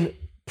 Justin,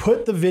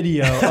 put the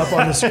video up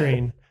on the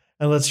screen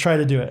and let's try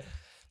to do it.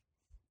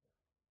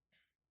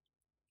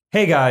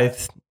 Hey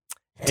guys,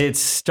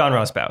 it's John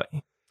Ross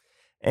Bowie.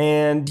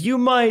 And you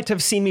might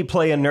have seen me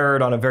play a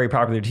nerd on a very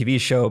popular TV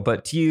show,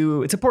 but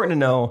it's important to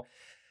know,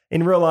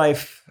 in real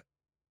life,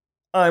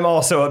 I'm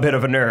also a bit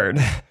of a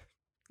nerd.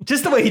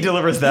 Just the way he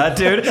delivers that,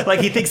 dude. Like,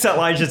 he thinks that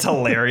line's just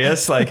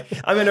hilarious. Like,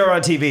 I'm a nerd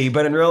on TV,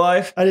 but in real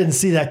life, I didn't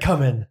see that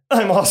coming.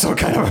 I'm also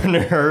kind of a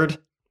nerd.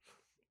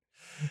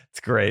 It's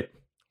great.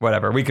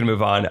 Whatever, we can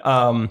move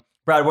on.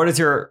 Brad, what is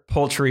your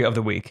poultry of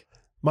the week?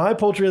 My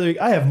poultry of the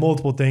week, I have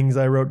multiple things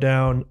I wrote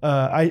down.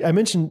 I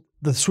mentioned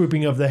the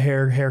swooping of the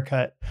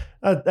haircut.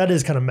 That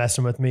is kind of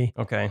messing with me.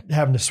 Okay.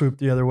 Having to swoop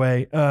the other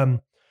way.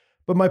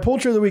 But my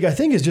poultry of the week, I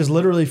think, is just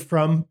literally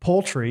from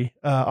poultry.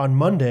 On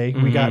Monday,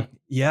 we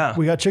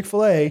got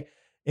Chick-fil-A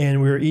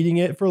and we were eating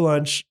it for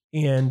lunch.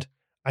 And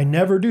I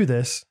never do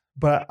this,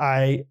 but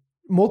I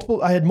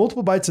had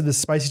multiple bites of this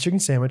spicy chicken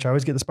sandwich. I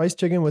always get the spiced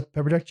chicken with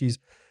pepper jack cheese,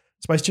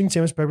 spiced chicken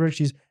sandwich, pepper jack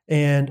cheese.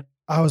 And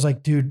I was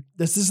like, dude,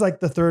 this is like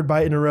the third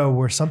bite in a row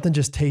where something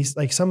just tastes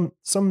like some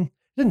it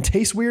didn't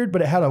taste weird,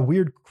 but it had a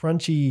weird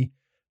crunchy,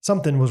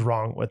 something was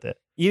wrong with it.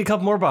 Eat a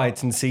couple more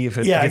bites and see if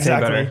it Yeah, gets any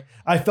exactly. better.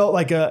 I felt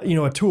like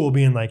a tool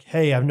being like,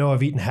 hey, I know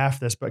I've eaten half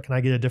this, but can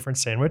I get a different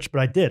sandwich? But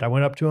I did. I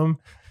went up to him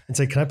and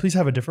said, can I please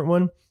have a different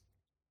one?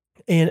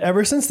 And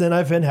ever since then,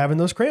 I've been having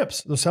those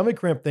cramps, those stomach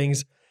cramp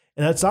things.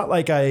 And it's not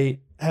like I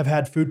have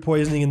had food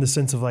poisoning in the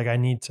sense of like I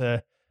need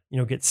to,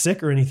 get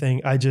sick or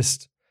anything.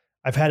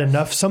 I've had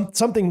enough.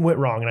 Something went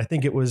wrong, and I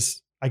think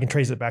I can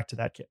trace it back to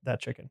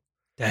that chicken.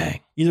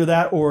 Dang. Either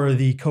that or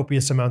the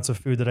copious amounts of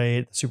food that I ate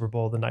at the Super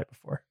Bowl the night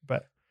before.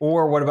 But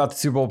Or what about the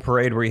Super Bowl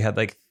parade where you had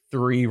like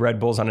 3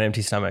 Red Bulls on an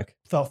empty stomach?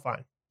 Felt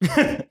fine.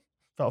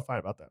 Felt fine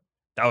about that.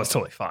 That was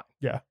totally fine.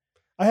 Yeah.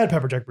 I had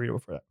pepper jack burrito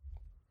before that.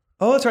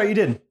 Oh, that's right. You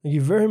did. Thank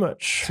you very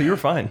much. So you were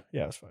fine.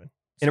 Yeah, it was fine.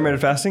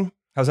 Intermittent fasting?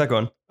 How's that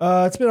going?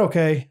 It's been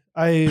okay.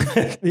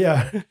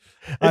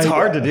 It's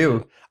hard to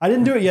do. I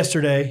didn't do it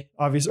yesterday,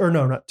 obviously, or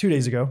no, not 2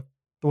 days ago.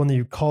 The one that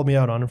you called me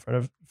out on in front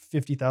of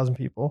 50,000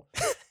 people.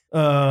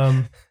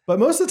 But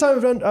most of the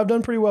time I've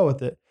done pretty well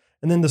with it.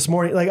 And then this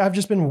morning, like I've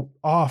just been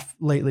off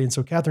lately. And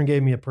so Catherine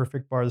gave me a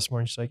perfect bar this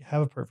morning. She's like,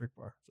 have a perfect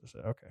bar. So I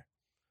said, okay.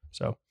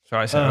 So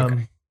I said,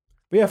 okay.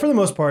 But yeah, for the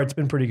most part, it's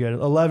been pretty good.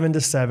 11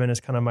 to 7 is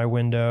kind of my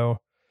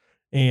window.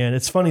 And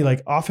it's funny,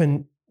 like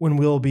often when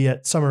we'll be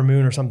at Summer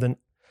Moon or something,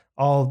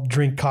 I'll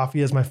drink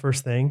coffee as my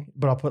first thing,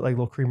 but I'll put like a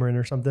little creamer in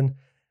or something.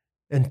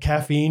 And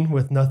caffeine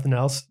with nothing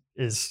else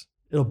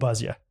it'll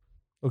buzz you.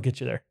 It'll get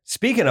you there.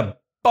 Speaking of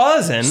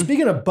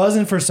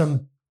buzzing for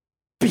some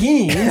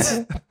beans.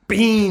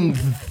 Beans.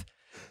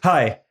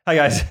 Hi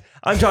guys.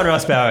 I'm John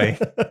Ross Bowie.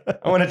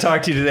 I want to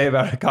talk to you today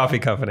about a coffee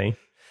company.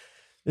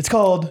 It's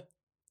called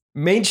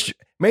Main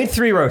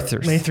 3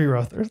 Roasters. Main 3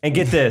 Roasters. And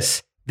get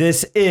this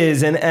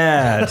is an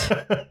ad.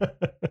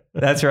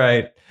 That's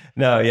right.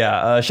 No,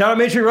 yeah. Shout out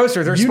Main 3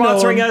 Roasters. They're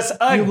sponsoring us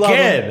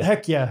again.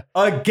 Heck yeah.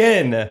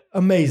 Again.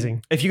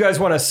 Amazing. If you guys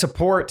want to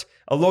support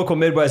a local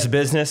Midwest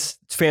business,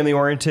 it's family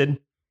oriented.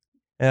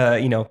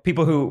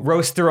 People who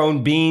roast their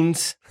own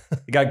beans.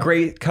 They got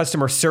great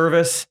customer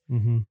service.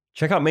 Mm-hmm.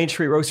 Check out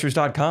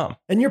MainStreetRoasters.com.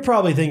 And you're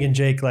probably thinking,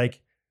 Jake,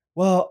 like,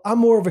 well, I'm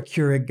more of a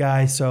Keurig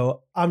guy,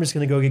 so I'm just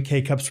going to go get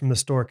K-Cups from the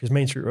store because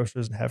Main Street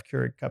Roasters doesn't have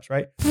Keurig cups,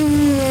 right?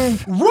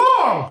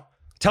 Wrong!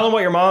 Tell them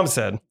what your mom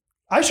said.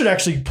 I should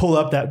actually pull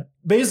up that.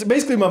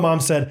 Basically, my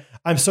mom said,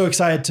 I'm so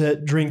excited to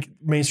drink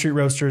Main Street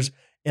Roasters,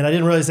 and I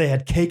didn't realize they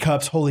had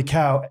K-Cups. Holy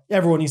cow.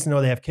 Everyone needs to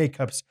know they have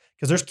K-Cups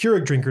because there's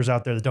Keurig drinkers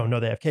out there that don't know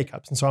they have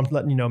K-Cups. And so I'm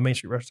letting you know Main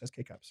Street Roasters has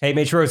K-Cups. Hey,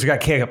 Main Street Roasters got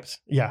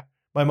K-Cups. Yeah.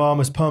 My mom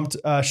was pumped.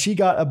 She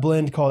got a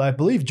blend called, I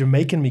believe,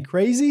 Jamaican Me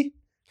Crazy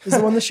is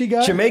the one that she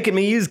got. Jamaican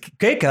Me use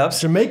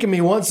K-Cups. Jamaican Me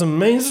want some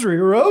Main Street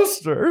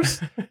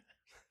Roasters.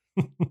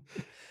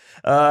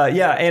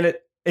 And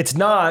it's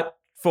not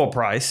full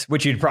price,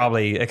 which you'd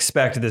probably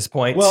expect at this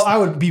point. Well, I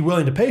would be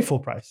willing to pay full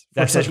price.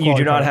 That's it. You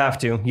do not have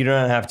to. You do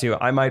not have to.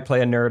 I might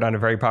play a nerd on a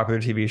very popular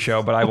TV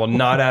show, but I will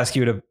not ask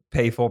you to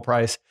pay full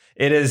price.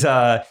 It is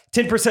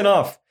 10%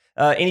 off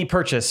any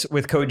purchase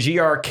with code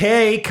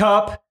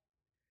GRKCUP.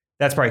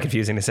 That's probably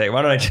confusing to say.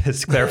 Why don't I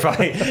just clarify?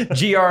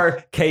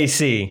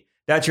 GRKC.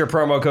 That's your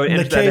promo code. And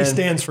the K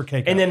stands for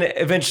K-Cup. And then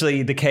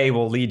eventually the K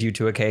will lead you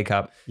to a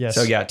K-Cup. Yes.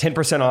 So yeah,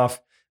 10%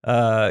 off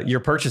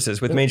your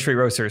purchases with Main Street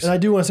Roasters. And I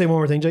do want to say one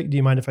more thing, Jake. Do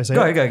you mind if I say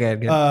Go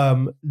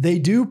ahead. They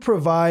do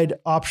provide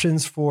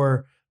options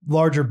for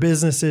larger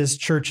businesses,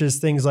 churches,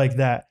 things like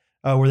that,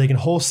 where they can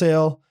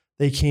wholesale.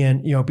 They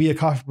can, be a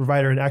coffee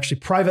provider and actually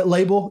private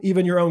label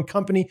even your own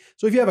company.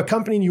 So if you have a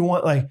company and you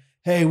want like,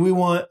 hey, we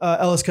want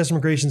Ellis Customer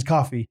Creations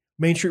coffee,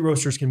 Main Street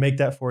Roasters can make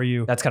that for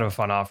you. That's kind of a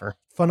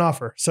fun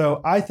offer.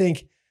 So I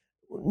think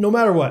no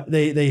matter what,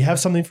 they have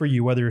something for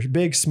you, whether it's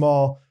big,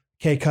 small,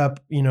 K-Cup,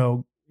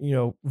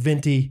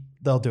 venti,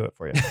 they'll do it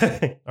for you.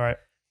 All right.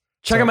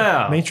 Check them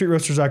out.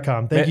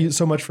 MainStreetRoasters.com. Thank you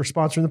so much for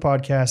sponsoring the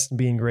podcast and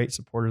being great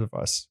supporters of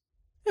us.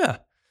 Yeah.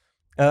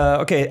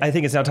 Okay. I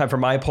think it's now time for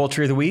my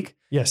poultry of the week.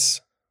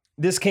 Yes.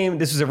 This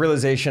was a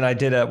realization I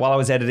did while I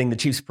was editing the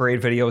Chiefs Parade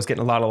video. I was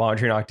getting a lot of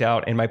laundry knocked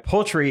out. And my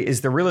poultry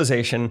is the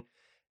realization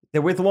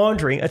that with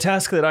laundry, a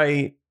task that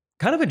I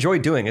kind of enjoy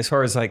doing as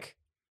far as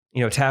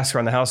tasks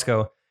around the house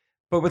go.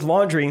 But with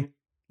laundry,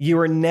 you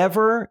are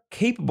never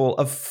capable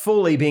of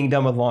fully being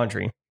done with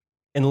laundry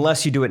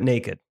unless you do it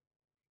naked.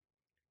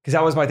 Because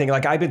that was my thing.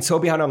 Like I've been so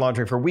behind on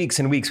laundry for weeks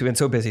and weeks. We've been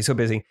so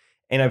busy.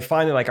 And I'm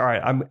finally like, all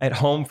right, I'm at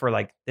home for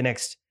like the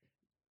next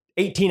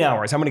 18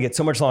 hours. I'm going to get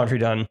so much laundry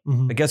done.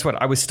 Mm-hmm. But guess what?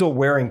 I was still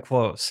wearing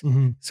clothes.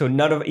 Mm-hmm. So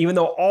even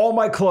though all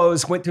my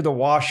clothes went through the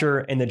washer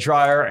and the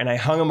dryer and I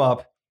hung them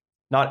up,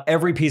 not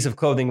every piece of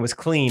clothing was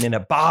clean and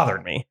it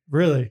bothered me.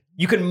 Really?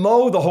 You can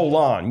mow the whole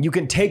lawn. You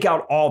can take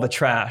out all the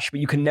trash, but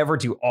you can never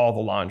do all the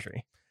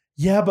laundry.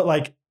 Yeah,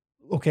 but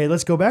okay,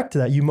 let's go back to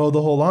that. You mow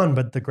the whole lawn,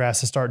 but the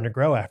grass is starting to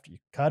grow after you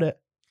cut it.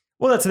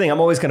 Well, that's the thing. I'm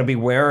always going to be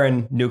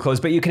wearing new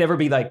clothes, but you can never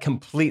be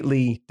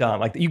completely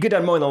done. Like you get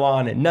done mowing the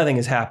lawn and nothing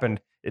has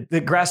happened.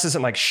 The grass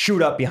doesn't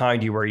shoot up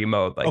behind you where you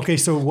mowed. Okay,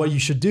 so what you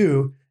should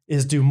do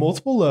is do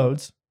multiple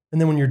loads.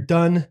 And then when you're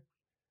done,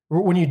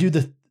 when you do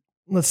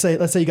let's say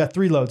you got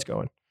 3 loads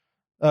going.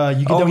 I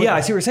see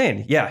what you're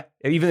saying. Yeah.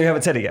 Even though you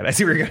haven't said it yet. I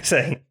see what you're going to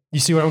say.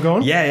 You see where I'm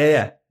going?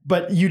 Yeah.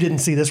 But you didn't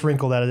see this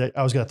wrinkle that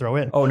I was going to throw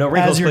in. Oh, no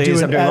wrinkles,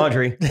 please. I'm doing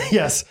laundry.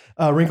 Yes.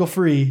 Wrinkle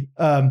free.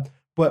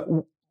 But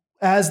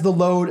as the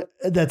load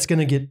that's going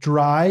to get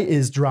dry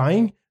is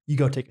drying, you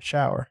go take a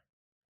shower.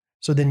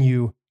 So then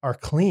you are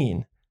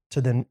clean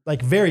to then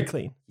very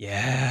clean.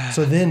 Yeah.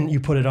 So then you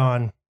put it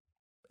on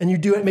and you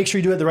do it, make sure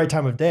you do it at the right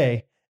time of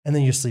day. And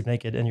then you sleep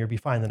naked and you'll be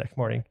fine the next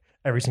morning.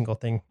 Every single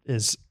thing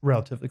is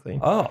relatively clean.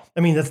 Oh, I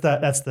mean, that's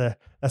the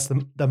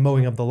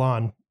mowing of the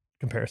lawn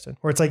comparison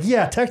where it's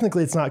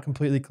technically it's not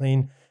completely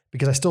clean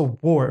because I still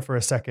wore it for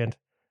a second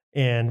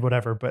and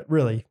whatever, but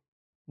really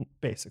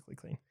basically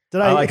clean.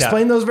 Did I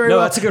explain those very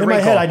well? That's a good In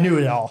recall. my head, I knew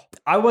it all.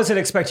 I wasn't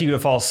expecting you to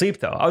fall asleep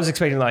though. I was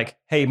expecting like,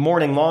 hey,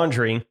 morning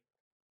laundry,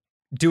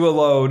 do a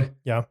load.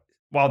 Yeah.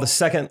 While the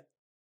second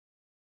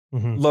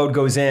Mm-hmm. load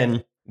goes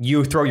in,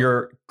 you throw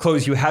your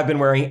clothes you have been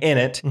wearing in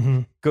it,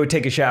 Mm-hmm. go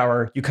take a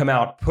shower, you come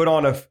out, put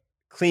on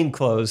clean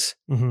clothes,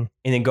 Mm-hmm.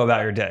 and then go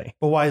about your day.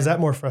 But why is that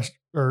more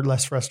or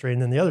less frustrating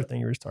than the other thing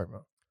you were just talking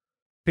about?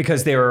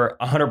 Because they were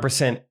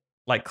 100%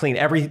 like clean.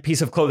 Every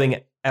piece of clothing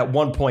at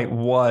one point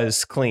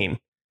was clean.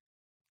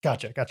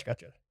 Gotcha.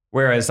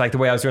 Whereas like the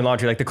way I was doing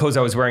laundry, like the clothes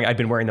I was wearing, I'd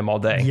been wearing them all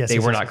day. Yes, they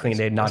yes, were yes, not yes, clean. yes,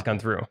 They had yes. not gone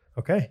through.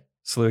 Okay.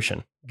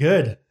 Solution.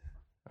 Good.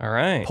 All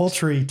right.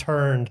 Poultry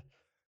turned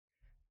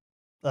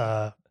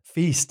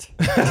feast.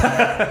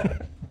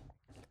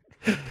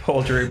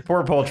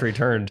 Poor poultry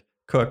turned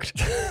cooked.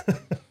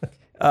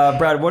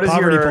 Brad, what is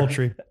Poverty your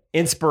poultry.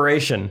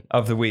 inspiration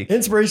of the week?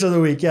 Inspiration of the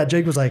week. Yeah,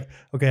 Jake was like,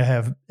 okay, I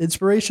have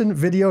inspiration,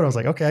 video. And I was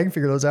like, okay, I can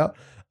figure those out.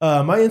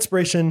 My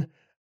inspiration,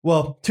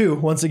 well, two,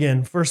 once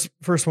again. First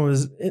one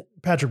was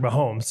Patrick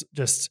Mahomes,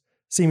 just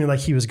seeming like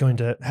he was going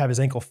to have his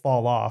ankle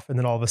fall off and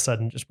then all of a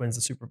sudden just wins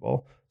the Super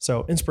Bowl.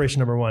 So inspiration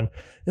number one.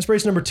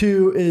 Inspiration number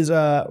two is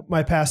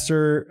my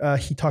pastor.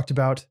 He talked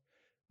about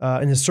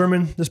in his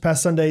sermon this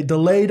past Sunday,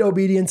 delayed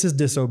obedience is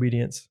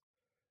disobedience.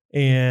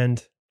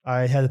 And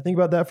I had to think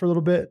about that for a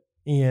little bit.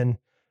 And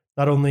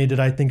not only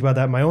did I think about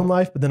that in my own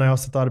life, but then I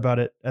also thought about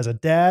it as a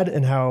dad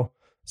and how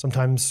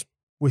sometimes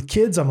with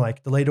kids, I'm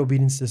like, delayed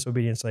obedience,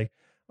 disobedience. Like,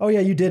 oh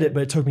yeah, you did it,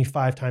 but it took me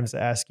 5 times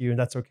to ask you, and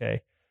that's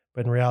okay.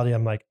 But in reality,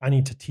 I'm like, I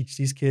need to teach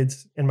these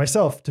kids and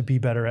myself to be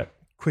better at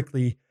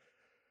quickly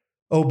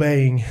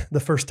obeying the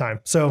first time.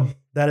 So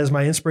that is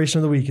my inspiration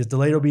of the week: is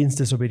delayed obedience,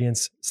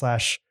 disobedience /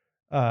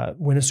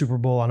 win a Super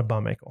Bowl on a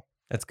bum ankle.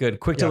 That's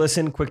good. Quick to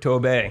listen, quick to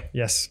obey.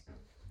 Yes.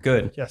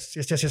 Good. Yes.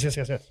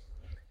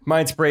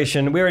 My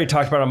inspiration, we already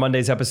talked about it on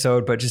Monday's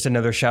episode, but just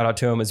another shout out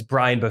to him is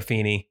Brian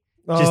Buffini.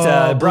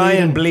 Just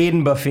Brian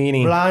Bleeding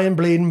Buffini. Brian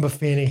Bleeding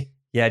Buffini.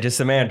 Yeah, just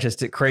the man.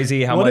 Just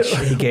crazy how much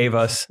he gave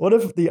us. What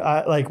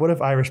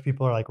if Irish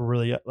people are like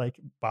really like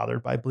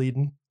bothered by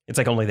bleeding? It's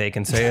like only they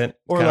can say it.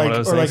 or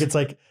like it's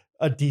like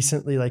a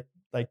decently like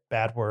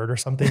bad word or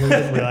something. We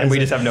didn't realize and we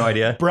just have no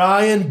idea.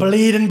 Brian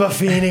Bleeding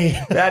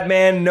Buffini. That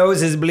man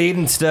knows his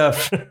bleeding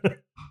stuff.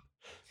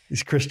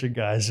 These Christian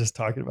guys just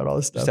talking about all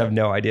this stuff. Just have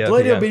no idea.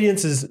 Delayed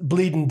obedience is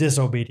bleeding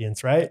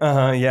disobedience, right?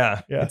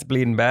 Yeah. It's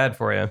bleeding bad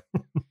for you.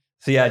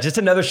 So yeah, just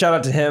another shout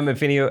out to him.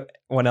 If anyone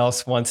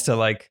else wants to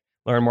like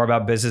learn more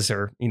about business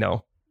or,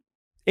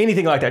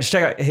 anything like that, just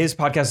check out his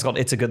podcast. It's called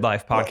It's a Good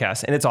Life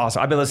podcast. And it's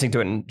awesome. I've been listening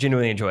to it and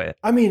genuinely enjoy it.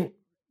 I mean,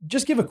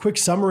 just give a quick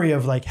summary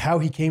of like how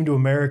he came to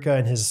America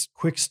and his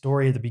quick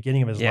story at the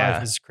beginning of his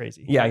life is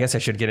crazy. Yeah, I guess I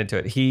should get into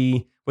it.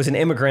 He was an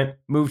immigrant,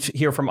 moved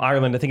here from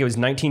Ireland. I think he was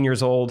 19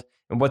 years old.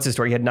 And what's his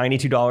story? He had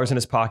 $92 in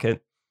his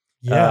pocket.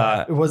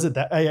 Yeah. Was it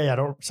that?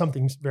 Yeah.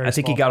 Something very I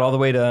think small. he got all the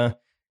way to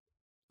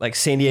like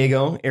San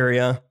Diego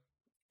area.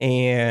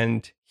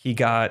 And I'm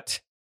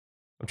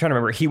trying to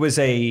remember. He was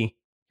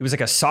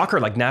like a soccer,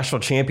 like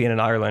national champion in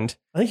Ireland.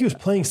 I think he was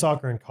playing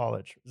soccer in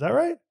college. Is that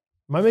right?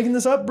 Am I making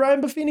this up,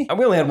 Brian Buffini?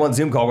 We only had one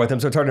Zoom call with him,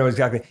 so it's hard to know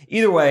exactly.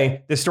 Either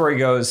way, the story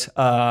goes, he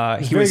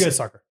was very good at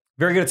soccer.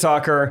 Very good at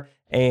soccer,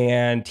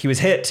 and he was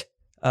hit.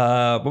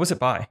 What was it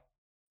by?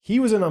 He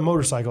was in a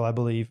motorcycle, I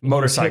believe.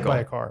 Motorcycle. He was hit by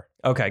a car.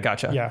 Okay,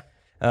 gotcha. Yeah.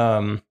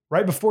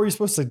 Right before you're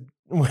supposed to,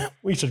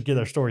 we should get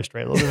our story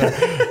straight a little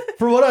bit.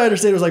 From what I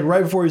understand, it was like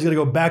right before he was going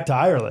to go back to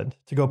Ireland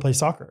to go play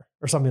soccer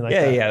or something like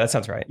that. Yeah, that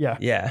sounds right.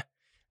 Yeah.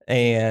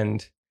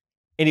 And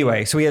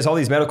anyway, so he has all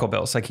these medical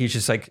bills. Like he's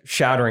just like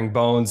shattering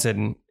bones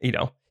and,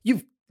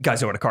 you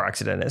guys know what a car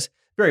accident is.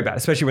 Very bad,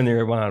 especially when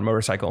you're on a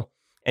motorcycle.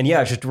 And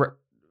yeah, just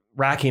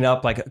racking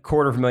up like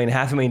 $250,000,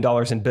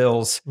 $500,000 in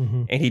bills.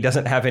 Mm-hmm. And he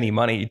doesn't have any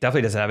money. He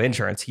definitely doesn't have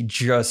insurance. He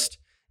just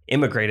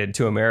immigrated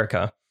to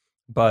America.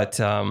 But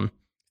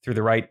through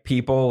the right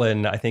people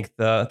and I think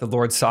the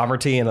Lord's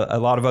sovereignty and a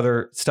lot of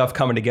other stuff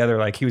coming together,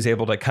 like he was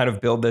able to kind of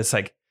build this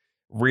like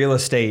real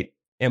estate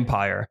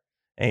empire.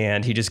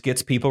 And he just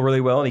gets people really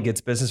well and he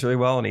gets business really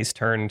well. And he's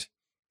turned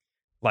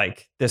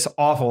like this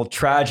awful,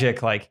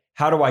 tragic, like,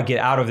 how do I get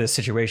out of this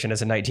situation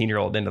as a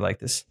 19-year-old into like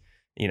this,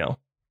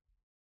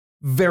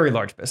 very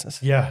large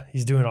business. Yeah,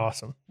 he's doing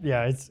awesome.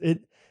 Yeah, it's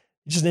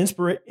just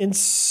an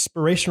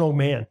inspirational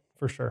man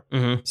for sure.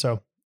 Mm-hmm.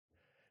 So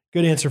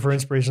good answer for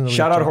inspiration.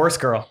 Shout out Horse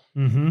Girl.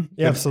 Mm-hmm.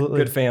 Yeah, absolutely.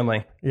 Good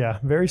family. Yeah,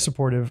 very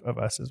supportive of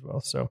us as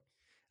well. So,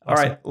 awesome. All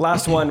right,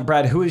 last one,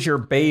 Brad. Who is your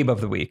babe of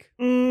the week?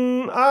 I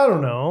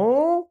don't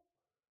know.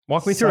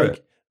 Walk me through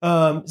it.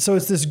 So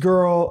it's this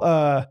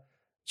girl.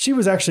 She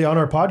was actually on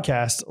our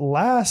podcast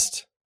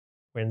last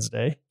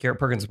Wednesday. Garrett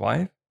Perkins'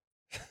 wife?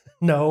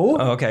 No.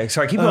 Oh, okay.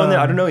 Sorry, keep going there.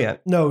 I don't know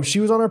yet. No, she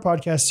was on our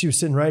podcast. She was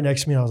sitting right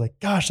next to me. And I was like,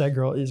 gosh, that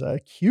girl is a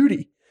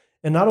cutie.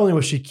 And not only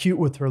was she cute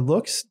with her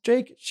looks,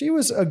 Jake, she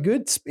was a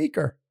good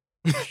speaker.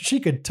 She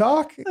could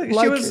talk.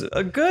 She was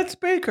a good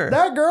speaker.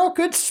 That girl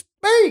could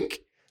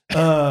speak.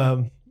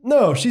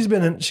 No, she's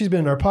been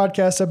in our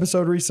podcast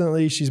episode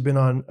recently. She's been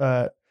on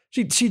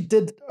She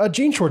did a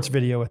Jean Shorts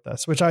video with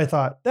us, which I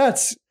thought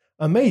that's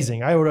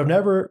amazing. I would have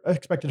never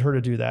expected her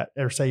to do that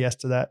or say yes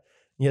to that.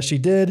 Yes, she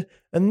did.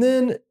 And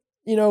then,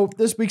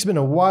 this week's been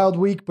a wild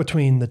week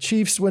between the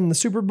Chiefs winning the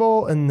Super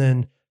Bowl and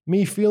then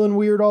me feeling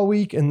weird all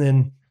week and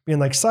then being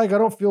like, psych, I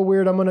don't feel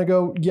weird. I'm going to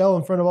go yell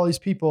in front of all these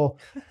people.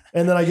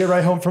 And then I get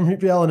right home from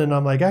yelling and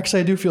I'm like,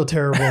 actually, I do feel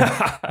terrible.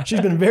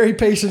 She's been very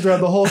patient throughout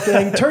the whole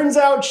thing. Turns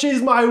out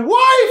she's my wife.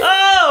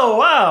 Oh,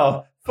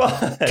 wow.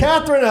 Fun.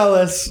 Catherine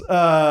Ellis.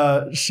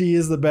 She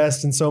is the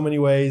best in so many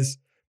ways.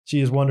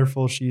 She is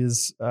wonderful. She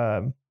is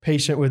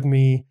patient with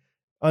me,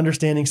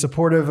 understanding,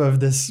 supportive of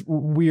this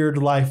weird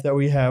life that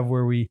we have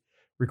where we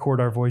record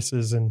our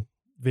voices and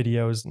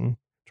videos and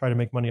try to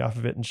make money off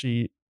of it. And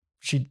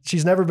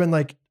she's never been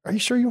like, are you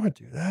sure you want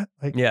to do that?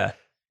 Like, Yeah.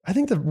 I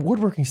think the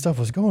woodworking stuff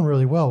was going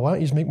really well. Why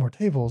don't you just make more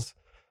tables?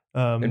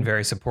 And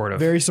very supportive.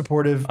 Very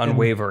supportive.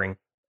 Unwavering.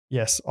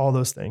 Yes, all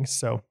those things.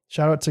 So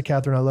shout out to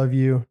Catherine. I love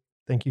you.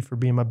 Thank you for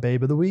being my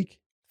babe of the week.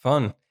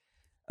 Fun.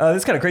 This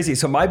is kind of crazy.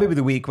 So my baby of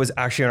the week was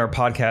actually on our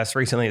podcast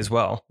recently as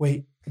well.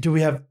 Wait,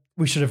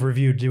 we should have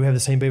reviewed. Do we have the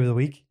same babe of the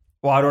week?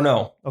 Well, I don't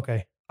know.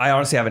 Okay. I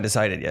honestly haven't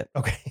decided yet.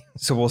 Okay.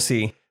 So we'll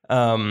see.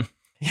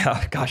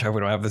 Yeah, gosh, I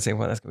wouldn't have the same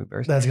one. That's going to be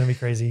embarrassing. That's going to be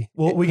crazy.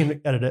 Well, we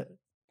can edit it.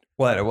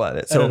 We'll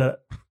edit it. So Edit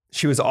it.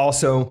 she was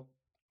also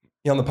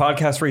on the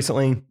podcast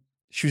recently.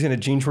 She was in a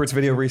Jean Shorts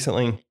video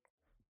recently.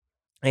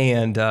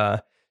 And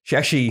she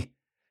actually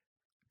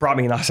brought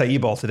me an acai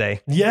bowl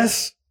today.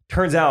 Yes.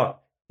 Turns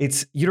out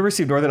it's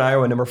University of Northern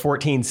Iowa, number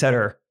 14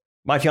 setter,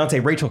 my fiance,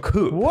 Rachel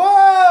Coop.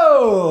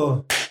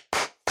 Whoa.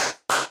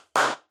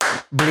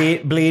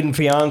 Bleeding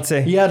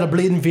fiance. You had a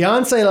bleeding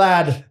fiance,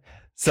 lad.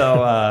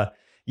 So,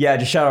 yeah,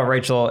 just shout out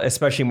Rachel,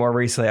 especially more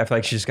recently. I feel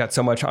like she's got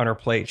so much on her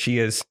plate. She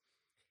is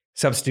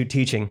substitute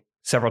teaching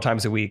several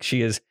times a week.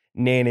 She is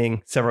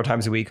nannying several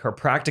times a week. Her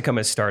practicum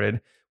has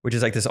started, which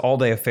is like this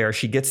all-day affair.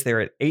 She gets there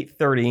at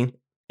 8:30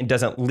 and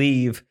doesn't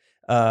leave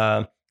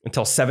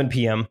until 7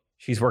 p.m.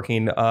 She's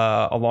working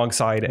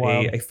alongside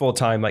a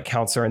full-time like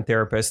counselor and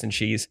therapist, and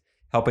she's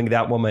helping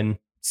that woman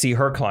see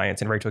her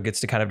clients. And Rachel gets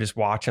to kind of just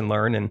watch and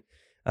learn and,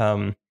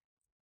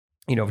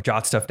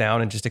 jot stuff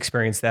down and just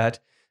experience that.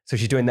 So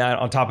she's doing that.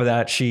 On top of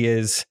that, she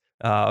is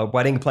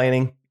wedding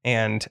planning,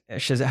 and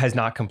she has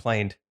not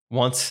complained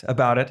once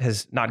about it,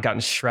 has not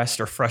gotten stressed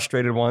or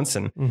frustrated once.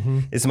 And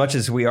as much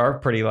as we are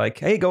pretty like,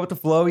 hey, go with the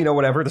flow,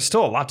 whatever, there's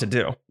still a lot to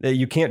do.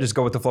 You can't just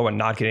go with the flow and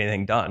not get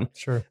anything done.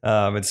 Sure.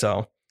 And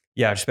so,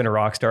 yeah, she's been a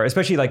rock star,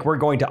 especially like we're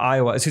going to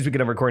Iowa. As soon as we get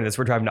done recording this,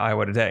 we're driving to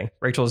Iowa today.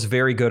 Rachel is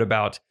very good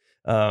about,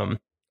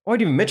 I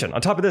didn't even mention,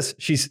 on top of this,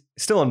 she's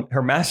still in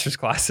her master's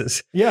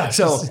classes. Yeah.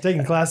 So she's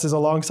taking classes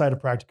alongside a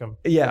practicum.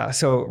 Yeah.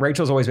 So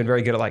Rachel's always been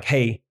very good at like,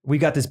 hey, we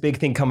got this big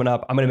thing coming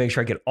up. I'm going to make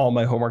sure I get all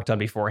my homework done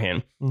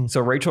beforehand. So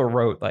Rachel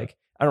wrote like,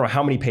 I don't know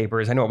how many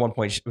papers. I know at one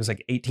point it was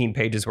like 18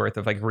 pages worth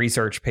of like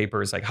research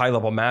papers, like high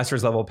level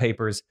master's level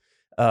papers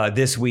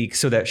this week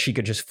so that she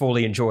could just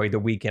fully enjoy the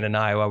weekend in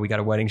Iowa. We got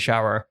a wedding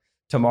shower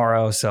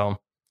tomorrow. So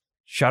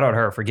shout out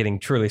her for getting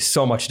truly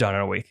so much done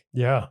in a week.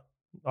 Yeah.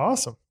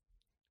 Awesome.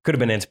 Could have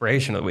been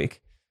inspiration of the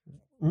week.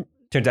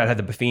 Turns out it had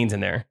the Buffines in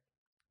there.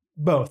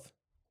 Both.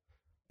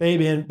 Babe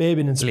and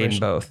inspiration. Leading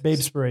both. Babe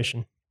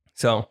inspiration.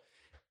 So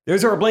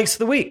those are our blanks of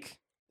the week.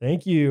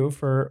 Thank you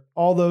for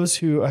all those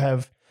who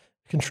have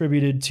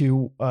contributed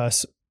to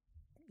us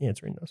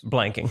answering those.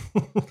 Blanking.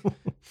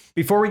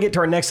 Before we get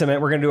to our next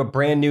segment, we're going to do a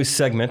brand new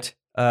segment.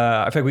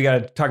 I think we got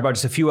to talk about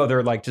just a few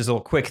other like just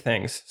little quick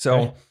things.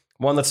 So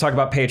one, let's talk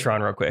about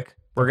Patreon real quick.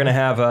 We're going to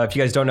have, if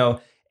you guys don't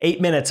know, 8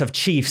 minutes of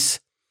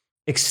Chiefs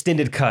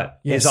extended cut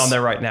is on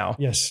there right now.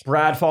 Yes.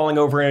 Brad falling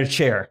over in a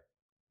chair.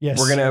 Yes.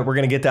 We're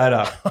gonna get that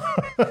up.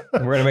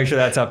 We're gonna make sure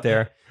that's up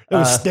there. It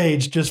was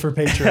staged just for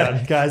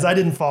Patreon, guys. I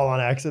didn't fall on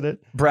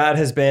accident. Brad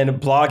has been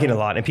blogging a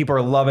lot, and people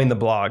are loving the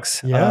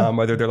blogs. Yeah.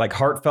 Whether they're like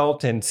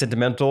heartfelt and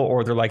sentimental,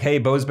 or they're like, "Hey,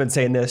 Bo's been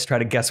saying this. Try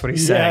to guess what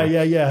he's saying."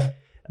 Yeah.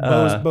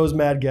 Bo's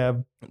mad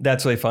gab.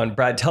 That's really fun.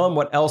 Brad, tell him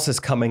what else is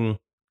coming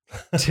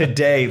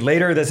today,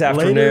 later this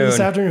afternoon. Later this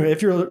afternoon.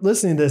 If you're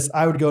listening to this,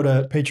 I would go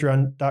to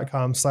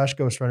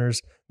patreon.com/ghostrunners.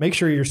 Make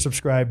sure you're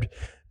subscribed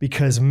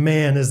because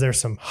man, is there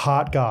some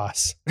hot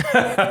goss.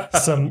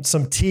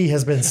 some tea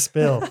has been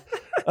spilled. Is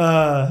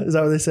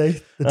that what they say?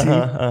 The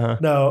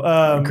tea?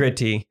 No. Grit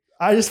tea.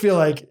 I just feel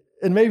like,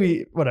 and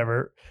maybe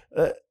whatever.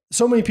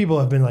 So many people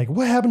have been like,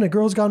 what happened to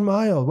Girls Gone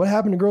Wild? What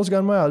happened to Girls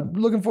Gone Wild?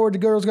 Looking forward to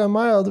Girls Gone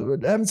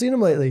Wild. I haven't seen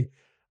them lately.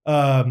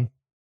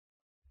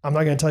 I'm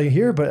not going to tell you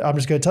here, but I'm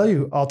just going to tell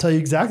you. I'll tell you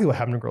exactly what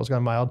happened to Girls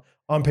Gone Wild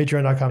on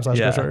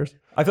patreon.com/ghostrunners.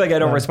 I feel like I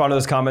don't respond to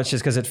those comments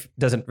just because it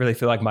doesn't really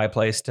feel like my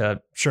place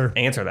to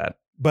answer that.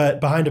 But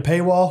behind a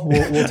paywall,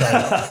 we'll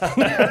tell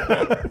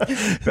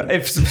you.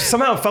 If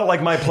somehow it felt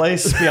like my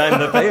place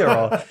behind the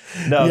paywall.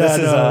 No, this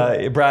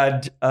is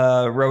Brad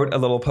wrote a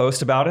little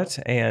post about it,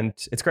 and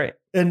it's great.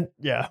 And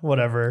yeah,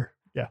 whatever.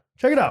 Yeah,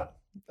 check it out.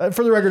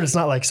 For the record, it's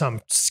not like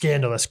some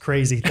scandalous,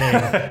 crazy thing.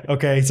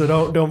 Okay,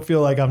 so don't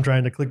feel like I'm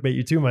trying to clickbait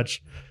you too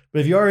much.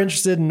 But if you are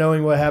interested in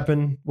knowing what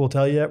happened, we'll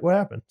tell you what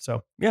happened.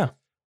 So yeah.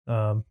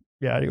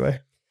 Anyway,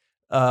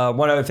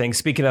 one other thing,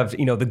 speaking of,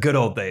 the good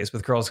old days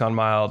with Girls Gone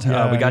Wild,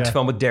 we got to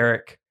film with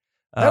Derek.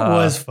 That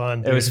was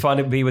fun. Dude. It was fun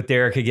to be with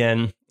Derek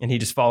again. And he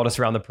just followed us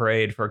around the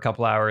parade for a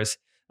couple hours.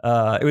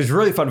 It was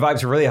really fun.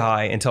 Vibes were really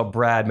high until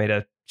Brad made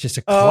a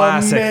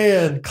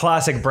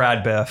classic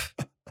Brad Biff.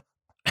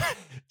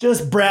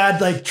 Just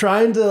Brad, like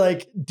trying to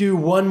like do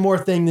one more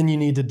thing than you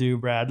need to do,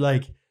 Brad.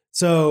 Like,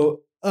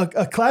 so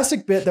a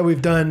classic bit that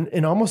we've done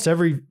in almost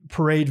every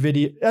parade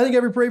video. I think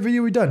every parade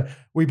video we've done,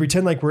 we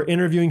pretend like we're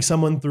interviewing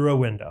someone through a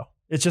window.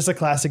 It's just a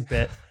classic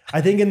bit.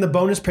 I think in the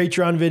bonus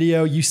Patreon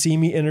video, you see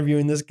me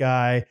interviewing this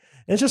guy.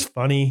 And it's just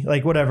funny,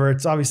 like whatever.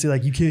 It's obviously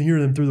like you can't hear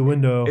them through the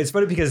window. It's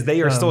funny because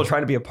they are still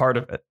trying to be a part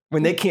of it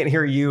when they can't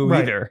hear you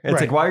either. It's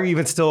like, why are you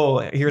even still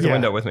here at the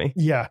window with me?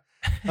 Yeah.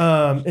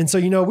 And so,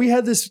 we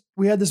had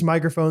this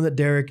microphone that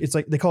Derek, it's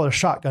like, they call it a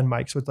shotgun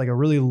mic. So it's like a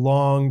really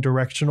long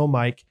directional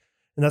mic.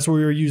 And that's what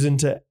we were using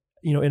to,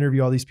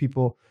 interview all these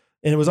people.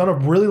 And it was on a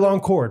really long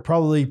cord,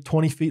 probably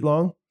 20 feet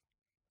long.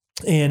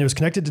 And it was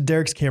connected to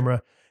Derek's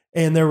camera.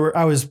 And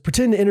I was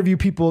pretending to interview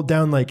people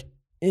down like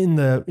in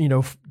the,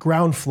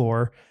 ground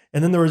floor.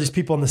 And then there were these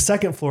people on the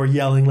second floor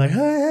yelling like,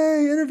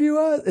 hey, interview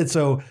us. And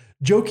so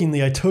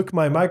jokingly, I took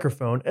my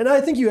microphone, and I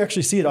think you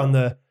actually see it on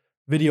the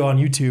video on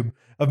YouTube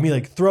of me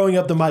like throwing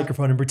up the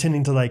microphone and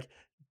pretending to like,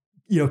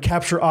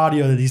 capture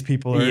audio that these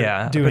people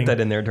are doing. I put that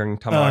in there during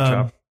Tomahawk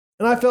Chop.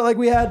 And I felt like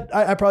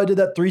I probably did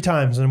that 3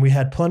 times, and we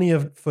had plenty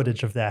of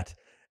footage of that.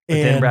 But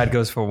then Brad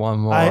goes for one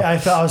more. I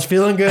was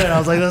feeling good. I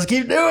was like, let's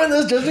keep doing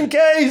this just in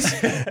case.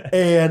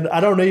 And I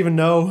don't even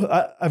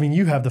know. I mean,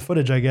 you have the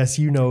footage, I guess.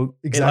 You know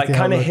exactly. It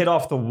kind of hit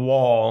off the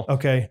wall.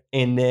 Okay.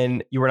 And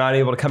then you were not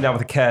able to come down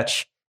with a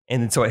catch.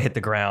 And then so it hit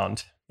the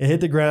ground. It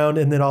hit the ground.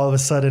 And then all of a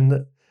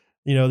sudden,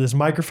 this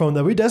microphone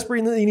that we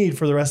desperately need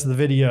for the rest of the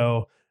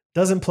video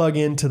doesn't plug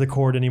into the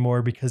cord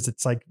anymore because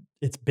it's like,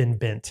 it's been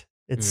bent.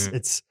 It's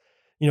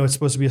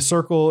supposed to be a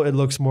circle. It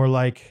looks more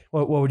like,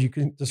 what would you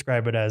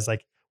describe it as?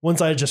 Like, one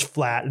side is just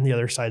flat and the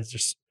other side's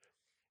just.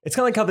 It's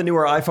kind of like how the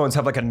newer iPhones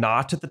have like a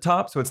notch at the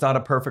top. So it's not a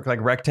perfect like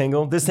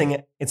rectangle. This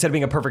thing, instead of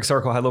being a perfect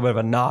circle, had a little bit of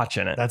a notch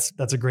in it.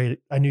 That's a great,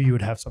 I knew you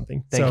would have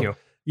something. Thank you.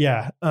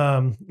 Yeah.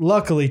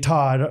 Luckily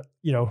Todd,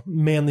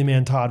 manly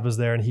man Todd was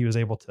there and he was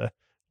able to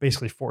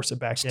basically force it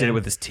back in. Did it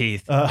with his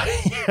teeth. But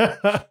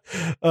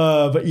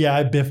yeah,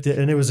 I biffed it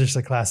and it was just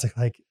a classic.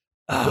 Like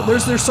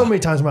there's so many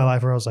times in my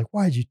life where I was like,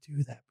 why'd you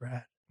do that,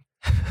 Brad?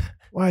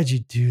 Why'd you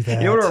do that?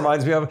 You know what it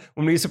reminds me of?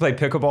 When we used to play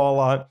pickleball a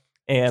lot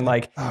and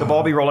like the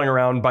ball be rolling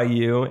around by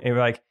you and you're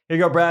like, here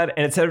you go, Brad.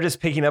 And instead of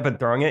just picking up and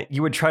throwing it,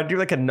 you would try to do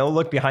like a no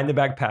look behind the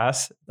back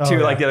pass to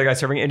like the other guy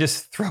serving it and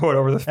just throw it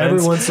over the fence.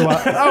 Every once in a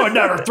while. I would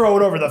never throw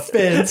it over the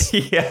fence.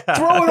 Yeah.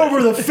 Throw it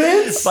over the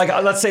fence? Like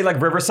let's say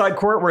like Riverside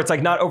Court where it's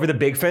like not over the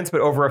big fence,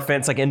 but over a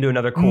fence like into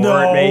another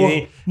court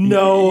maybe.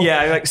 No.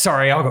 Yeah. Like,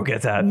 sorry, I'll go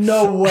get that.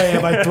 No way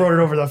have I thrown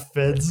it over the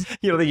fence.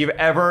 You don't think you've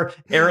ever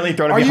errantly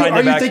thrown it behind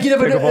the back? Are you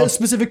thinking of a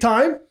specific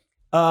time?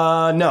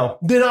 No.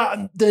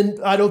 Then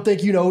I don't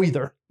think you know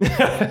either.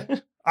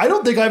 I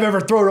don't think I've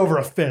ever thrown over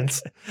a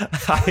fence. There's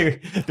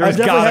I've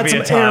definitely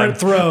had some errant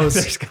throws.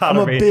 There's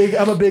gotta be.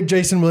 I'm a big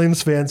Jason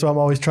Williams fan, so I'm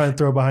always trying to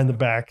throw behind the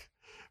back.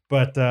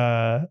 But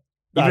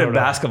even in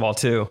basketball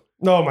too.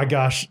 Oh my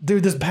gosh,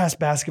 dude! This past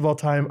basketball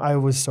time, I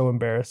was so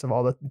embarrassed of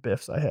all the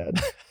biffs I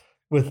had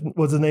with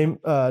what's his name,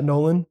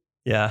 Nolan.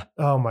 Yeah.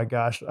 Oh my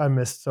gosh, I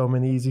missed so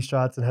many easy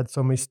shots and had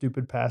so many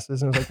stupid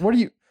passes, and I was like, "What are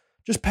you?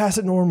 Just pass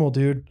it normal,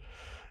 dude."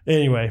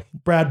 Anyway,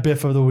 Brad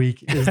Biff of the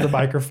week is the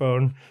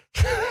microphone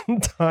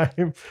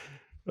time.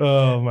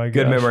 Oh my god.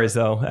 Good memories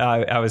though.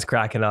 I was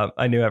cracking up.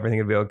 I knew everything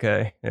would be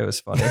okay. It was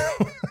funny.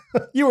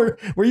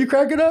 Were you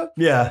cracking up?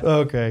 Yeah.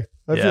 Okay.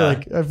 I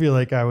feel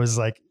like I was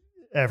like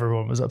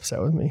everyone was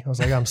upset with me. I was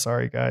like, I'm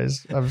sorry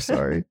guys. I'm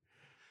sorry.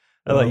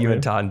 I let you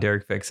and Todd and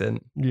Derek fix it.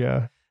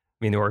 Yeah.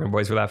 Me and the Oregon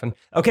boys were laughing.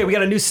 Okay, we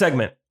got a new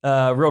segment.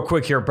 Real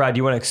quick here, Brad, do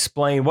you want to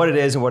explain what it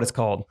is and what it's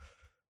called?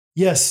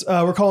 Yes,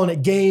 we're calling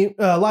it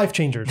Life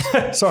Changers.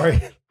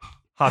 Sorry.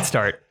 Hot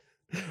start.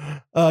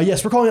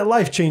 Yes, we're calling it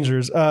Life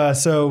Changers.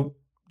 So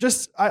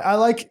just, I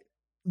like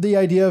the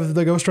idea of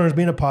the Ghost Runners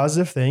being a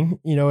positive thing,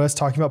 us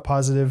talking about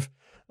positive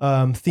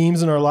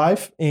themes in our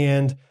life.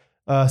 And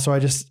so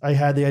I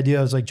had the idea,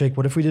 I was like, Jake,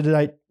 what if we did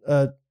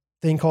a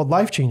thing called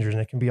Life Changers?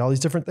 And it can be all these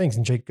different things.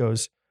 And Jake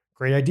goes,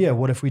 great idea.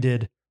 What if we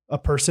did a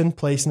person,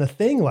 place, and a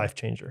thing life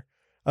changer?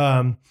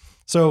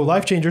 So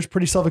Life Changers,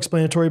 pretty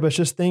self-explanatory, but it's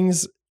just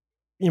things.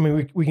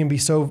 We can be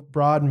so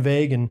broad and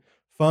vague and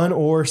fun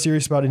or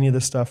serious about any of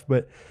this stuff,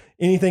 but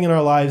anything in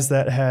our lives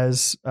that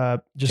has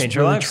just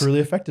really truly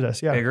affected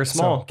us. Yeah. Big or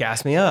small. So,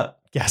 gas me up.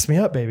 Gas me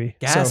up, baby.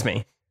 Gas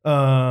me.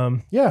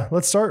 Yeah,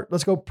 let's start.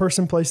 Let's go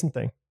person, place, and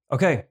thing.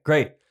 Okay,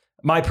 great.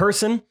 My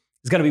person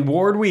is going to be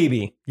Ward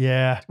Wiebe.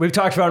 Yeah. We've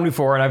talked about him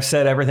before, and I've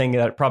said everything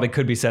that probably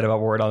could be said about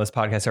Ward on this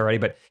podcast already,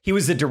 but he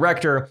was the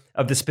director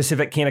of the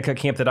specific Kanakuk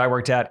camp that I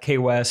worked at,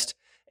 K-West,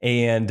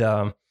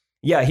 and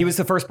yeah, he was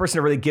the first person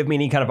to really give me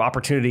any kind of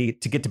opportunity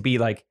to get to be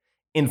like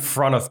in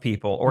front of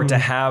people or to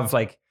have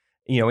like,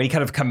 any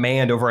kind of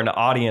command over an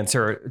audience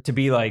or to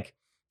be like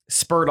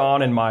spurred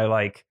on in my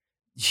like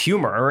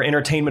humor or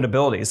entertainment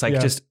abilities, like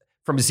just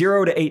from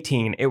 0 to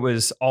 18, it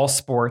was all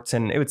sports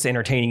and it was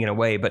entertaining in a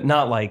way, but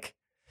not like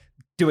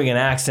doing an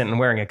accent and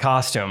wearing a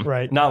costume.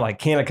 Right. Not like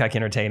Kanakuk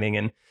entertaining.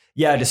 And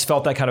yeah, I just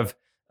felt that kind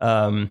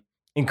of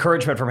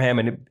encouragement from him.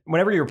 And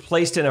whenever you're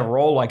placed in a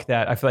role like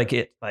that, I feel like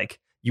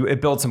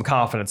it builds some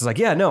confidence. It's like,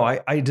 yeah, no,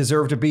 I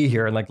deserve to be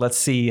here. And like, let's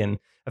see. And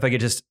I think it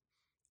just,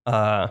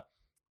 I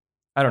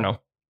don't know,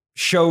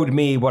 showed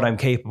me what I'm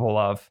capable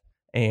of.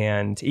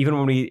 And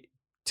even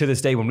to this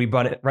day, when we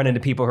run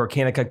into people who are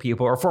Kanakuk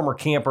people or former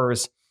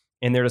campers,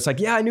 and they're just like,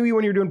 yeah, I knew you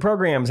when you were doing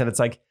programs. And it's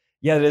like,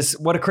 yeah,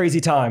 what a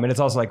crazy time. And it's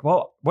also like,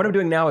 well, what I'm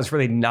doing now is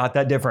really not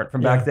that different from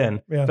back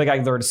then. Yeah. Like I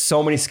learned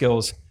so many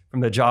skills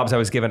from the jobs I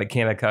was given at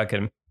Kanakuk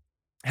and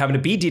having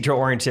to be detail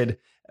oriented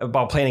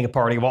about planning a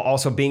party while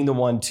also being the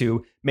one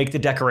to make the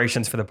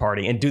decorations for the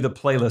party and do the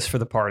playlist for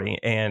the party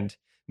and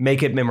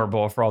make it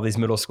memorable for all these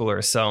middle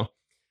schoolers. So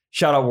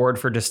shout out Ward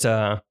for just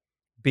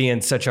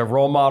being such a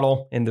role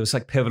model in those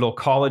like pivotal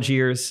college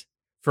years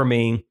for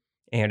me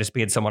and just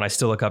being someone I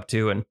still look up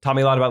to and taught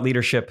me a lot about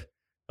leadership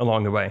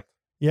along the way.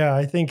 Yeah,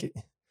 I think,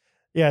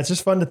 it's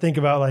just fun to think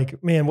about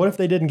like, man, what if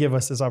they didn't give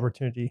us this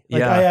opportunity? Like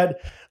Yeah.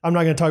 I'm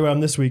not going to talk about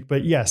them this week,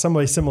 but yeah,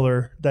 somebody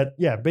similar that,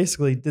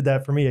 basically did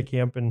that for me at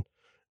camp. And,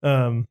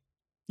 and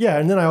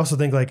then I also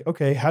think like,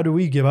 okay, how do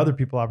we give other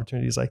people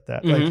opportunities like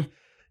that? Mhm.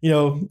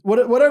 Like,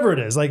 whatever it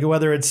is, like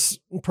whether it's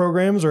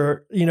programs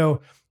or,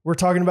 we're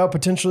talking about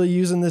potentially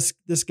using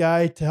this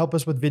guy to help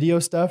us with video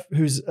stuff,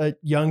 who's a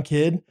young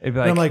kid. It'd be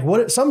And I'm like,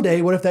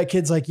 like, what if that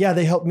kid's like, yeah,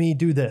 they helped me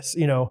do this,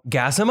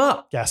 gas him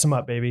up. gas them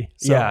up, baby.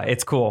 So, Yeah,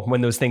 it's cool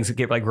when those things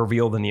get like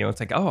revealed in you.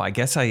 It's like, oh, I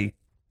guess I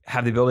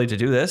have the ability to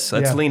do this.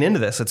 Let's Yeah. lean into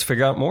this. Let's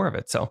figure out more of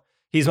it. So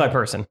he's my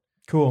person.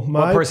 cool.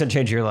 What person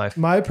changed your life?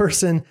 My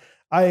person,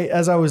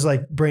 as I was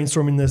like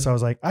brainstorming this, I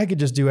was like, I could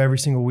just do every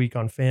single week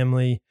on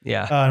family.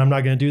 Yeah, And I'm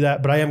not going to do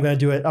that, but I am going to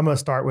do it. I'm going to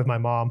start with my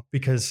mom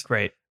because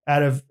great.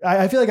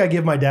 I feel like I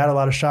give my dad a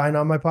lot of shine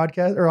on my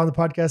podcast or on the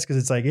podcast. Cause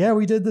it's like, yeah,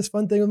 we did this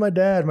fun thing with my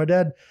dad. My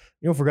dad,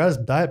 forgot his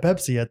Diet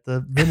Pepsi at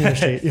the vending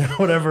machine,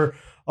 whatever,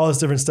 all this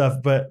different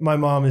stuff. But my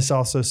mom is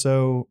also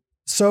so,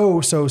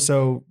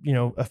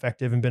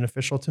 effective and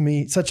beneficial to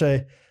me. Such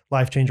a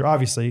life changer.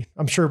 Obviously,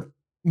 I'm sure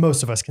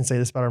most of us can say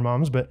this about our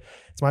moms, but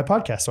it's my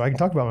podcast, so I can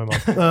talk about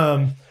my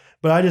mom.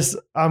 But I'm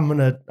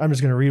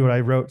just gonna read what I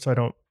wrote so I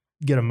don't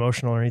get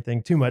emotional or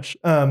anything too much.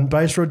 But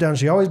I just wrote down,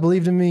 she always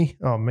believed in me.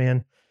 Oh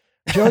man.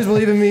 She always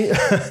believed in me.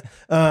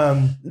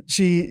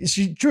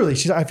 She truly,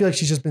 I feel like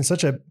she's just been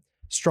such a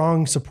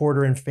strong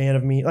supporter and fan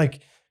of me.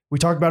 Like we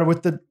talked about it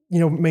with the,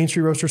 Main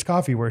Street Roasters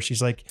coffee, where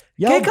she's like,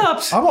 yeah,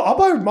 K-Cups.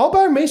 I'll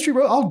buy Main Street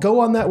Roast. I'll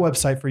go on that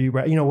website for you,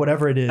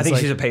 whatever it is. I think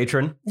like, she's a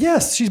patron.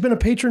 yes, she's been a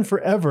patron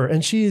forever.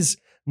 And she's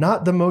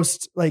not the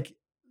most like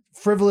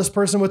frivolous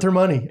person with her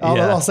money.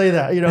 I'll say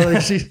that,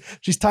 like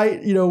she's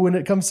tight, when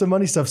it comes to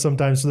money stuff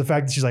sometimes. So the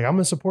fact that she's like, I'm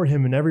going to support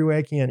him in every way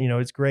I can,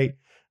 it's great.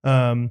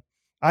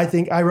 I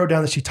think I wrote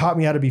down that she taught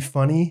me how to be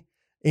funny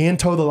and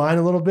toe the line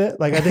a little bit.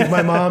 Like I think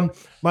my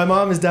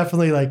mom is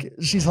definitely like,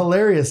 she's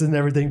hilarious and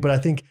everything. But I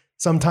think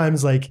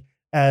sometimes like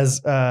as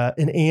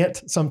an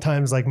aunt,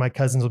 sometimes like my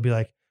cousins will be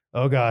like,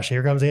 oh gosh,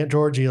 here comes Aunt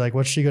Georgie. Like,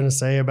 what's she going to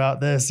say about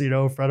this,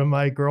 in front of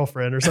my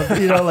girlfriend or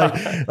something,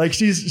 like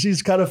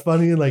she's kind of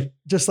funny and like,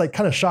 just like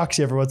kind of shocks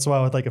you every once in a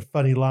while with like a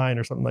funny line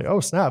or something like, oh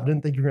snap,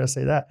 didn't think you were going to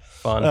say that.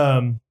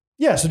 Fun.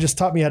 So just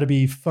taught me how to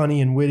be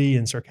funny and witty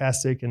and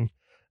sarcastic. And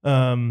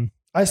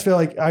I just feel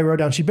like I wrote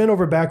down, she bent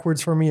over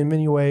backwards for me in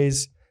many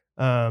ways.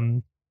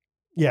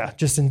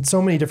 Just in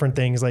so many different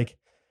things. Like,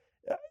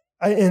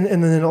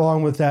 and then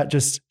along with that,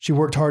 just, she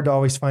worked hard to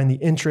always find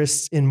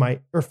interest in my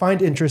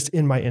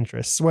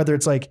interests, whether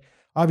it's like,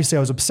 obviously I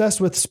was obsessed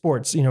with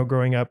sports,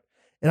 growing up.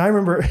 And I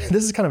remember,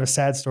 this is kind of a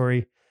sad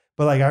story,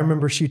 but like, I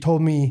remember she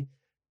told me,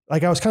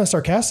 like, I was kind of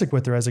sarcastic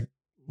with her as a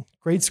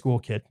grade school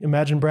kid.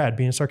 Imagine Brad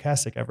being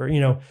sarcastic ever,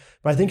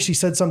 but I think she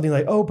said something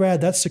like, oh,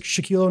 Brad, that's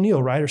Shaquille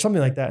O'Neal, right? Or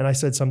something like that. And I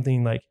said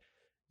something like,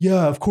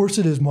 yeah, of course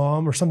it is,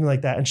 Mom, or something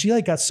like that. And she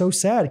like got so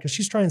sad because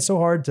she's trying so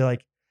hard to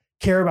like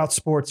care about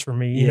sports for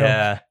me, you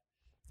know?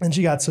 And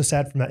she got so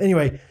sad from that.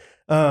 Anyway,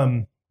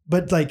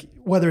 but like,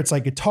 whether it's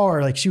like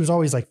guitar, like she was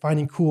always like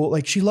finding cool,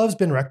 like she loves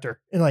Ben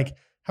Rector. And like,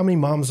 how many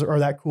moms are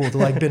that cool to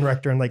like Ben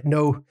Rector and like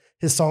know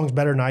his songs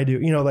better than I do?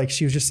 Like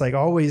she was just like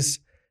always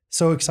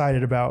so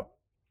excited about,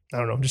 I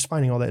don't know, just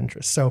finding all that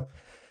interest. So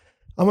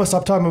I'm going to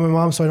stop talking about my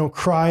mom so I don't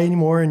cry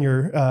anymore in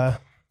your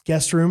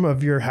guest room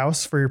of your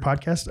house for your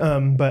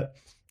podcast. But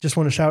just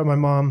want to shout out my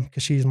mom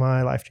because she's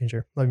my life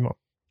changer. Love you, Mom.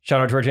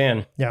 Shout out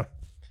Georgianne. Yeah.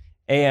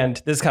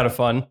 And this is kind of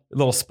fun. A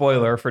little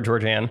spoiler for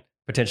Georgianne,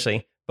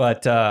 potentially.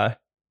 But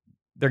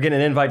they're getting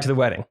an invite to the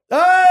wedding.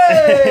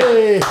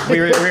 Hey!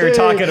 we were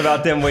talking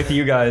about them with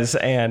you guys.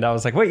 And I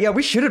was like, wait, yeah,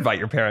 we should invite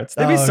your parents.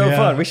 That'd be so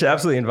fun. We should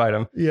absolutely invite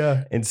them.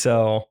 Yeah. And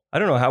so I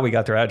don't know how we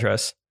got their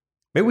address.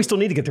 Maybe we still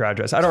need to get their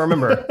address. I don't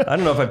remember. I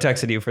don't know if I've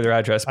texted you for their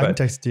address, but I can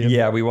text you.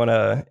 Yeah, we want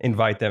to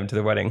invite them to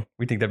the wedding.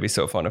 We think that'd be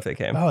so fun if they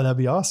came. Oh, that'd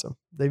be awesome.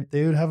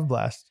 They would have a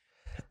blast.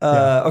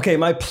 Okay,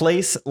 my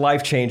place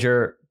life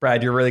changer,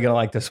 Brad, you're really going to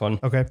like this one.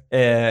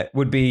 Okay.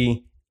 Would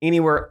be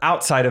anywhere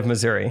outside of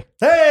Missouri.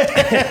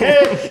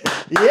 Hey!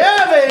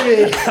 Yeah,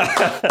 baby.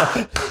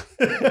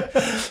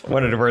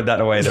 Wanted to word that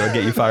in a way that would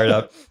get you fired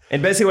up.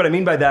 And basically what I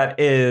mean by that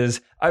is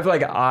I feel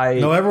like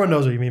No, everyone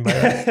knows what you mean by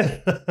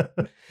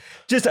that.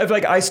 I feel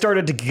like I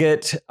started to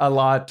get a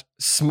lot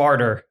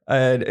smarter,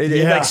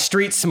 like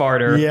street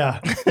smarter. Yeah.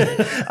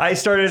 I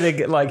started to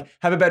get, like,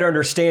 have a better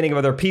understanding of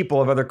other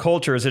people, of other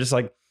cultures. It's just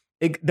like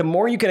the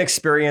more you can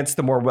experience,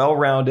 the more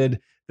well-rounded,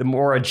 the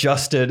more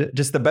adjusted,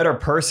 just the better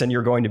person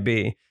you're going to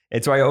be.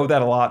 And so I owe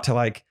that a lot to,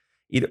 like,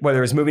 whether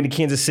it was moving to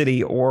Kansas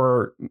City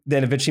or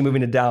then eventually moving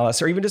to Dallas,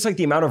 or even just like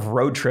the amount of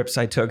road trips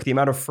I took, the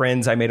amount of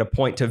friends I made a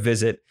point to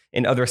visit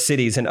in other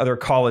cities and other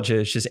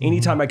colleges, just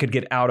anytime I could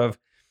get out of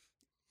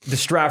the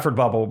Stratford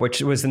bubble,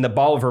 which was in the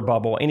Bolivar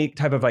bubble, any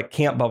type of like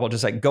camp bubble,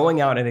 just like going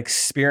out and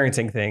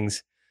experiencing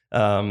things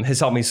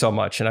has helped me so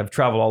much. And I've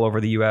traveled all over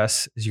the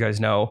US, as you guys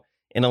know,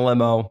 in a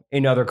limo,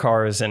 in other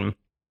cars. And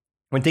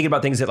when thinking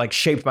about things that like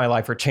shaped my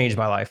life or changed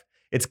my life,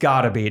 it's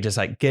gotta be just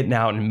like getting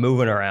out and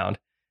moving around,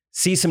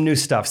 see some new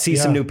stuff, see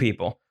some new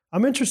people.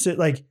 I'm interested.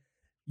 Like,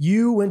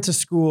 you went to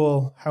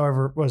school,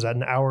 however, what was that,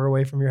 an hour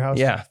away from your house?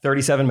 Yeah,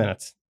 37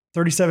 minutes.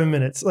 37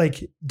 minutes.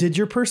 Like, did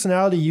your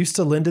personality used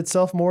to lend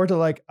itself more to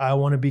like, I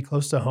want to be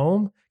close to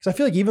home? Because I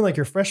feel like even like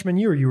your freshman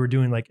year, you were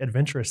doing like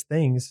adventurous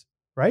things,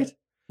 right?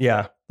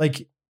 Yeah.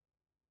 Like,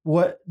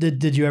 what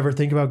did you ever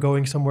think about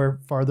going somewhere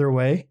farther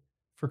away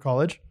for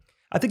college?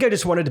 I think I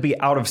just wanted to be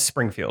out of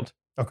Springfield.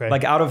 Okay.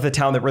 Like out of the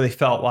town that really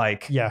felt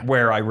like Yeah.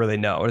 where I really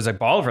know. It was like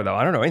Bolivar though.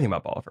 I don't know anything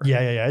about Bolivar.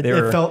 Yeah.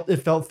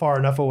 It felt far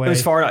enough away. It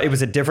was far. It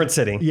was a different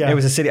city. Yeah. It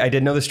was a city. I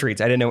didn't know the streets.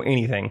 I didn't know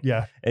anything.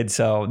 Yeah. And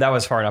so that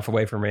was far enough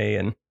away for me.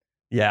 And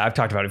yeah, I've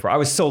talked about it before. I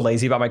was so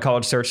lazy about my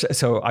college search.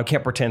 So I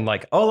can't pretend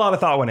like, a lot of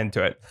thought went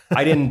into it.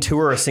 I didn't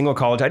tour a single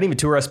college. I didn't even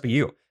tour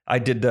SBU. I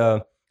did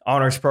the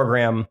honors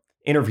program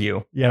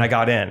interview and I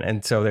got in.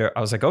 And so there,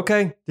 I was like,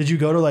 okay. Did you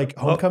go to like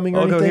homecoming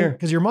or I'll go anything? here.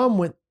 Because your mom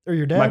went, or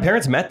your dad? My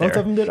parents met there. Both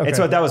of them did? Okay. And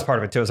so that was part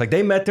of it too. It was like,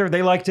 they met there.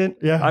 They liked it.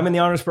 Yeah. I'm in the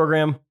honors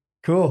program.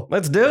 Cool.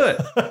 Let's do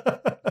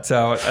it.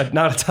 So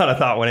not a ton of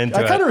thought went into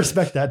it. I kind of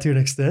respect that to an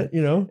extent,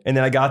 you know? And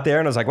then I got there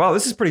and I was like, wow,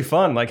 this is pretty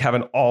fun. Like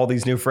having all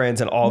these new friends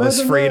and all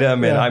this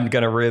freedom. And I'm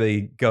going to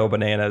really go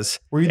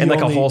bananas in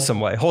like a wholesome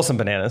way, wholesome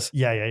bananas.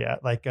 Yeah.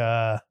 Like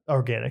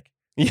organic.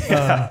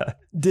 Yeah.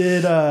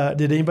 Did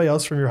anybody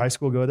else from your high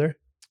school go there?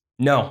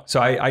 No. So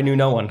I knew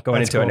no one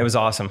going into it. And it was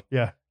awesome.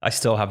 Yeah. I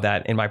still have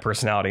that in my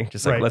personality.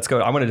 Just like, let's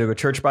go. I'm going to do a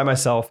church by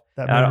myself.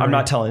 I'm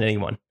not telling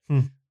anyone.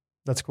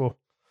 That's cool.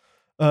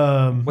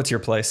 What's your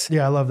place?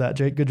 Yeah, I love that,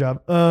 Jake. Good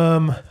job.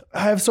 I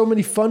have so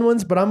many fun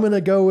ones, but I'm going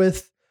to go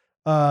with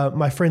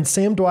my friend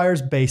Sam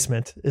Dwyer's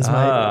basement is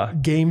my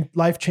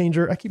life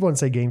changer. I keep wanting to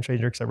say game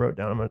changer because I wrote it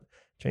down. I'm going to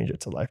change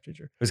it to life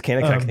changer. It was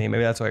Kanakuk name.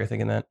 Maybe that's why you're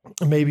thinking that.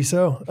 Maybe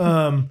so.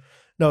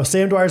 No,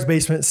 Sam Dwyer's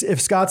basement.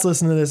 If Scott's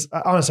listening to this,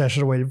 honestly, I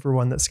should have waited for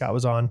one that Scott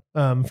was on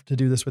to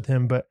do this with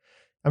him. But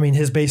I mean,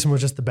 his basement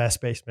was just the best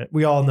basement.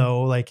 We all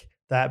know like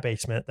that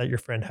basement that your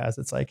friend has.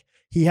 It's like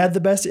he had the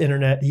best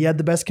internet. He had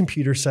the best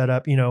computer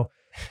setup. You know,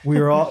 we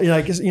were all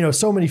like, you know,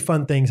 so many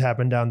fun things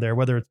happened down there,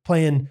 whether it's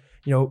playing,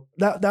 you know,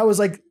 that was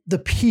like the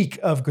peak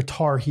of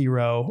Guitar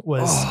Hero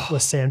was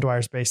Sam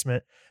Dwyer's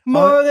basement.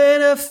 More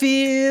than a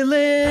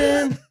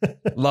feeling.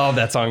 Love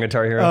that song,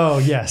 Guitar Hero. Oh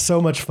yeah. So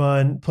much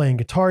fun playing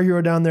Guitar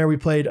Hero down there. We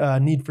played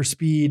Need for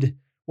Speed.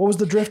 What was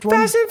the drift one?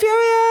 Fast and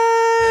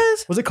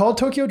Furious. Was it called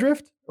Tokyo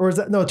Drift? Or is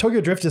that, no,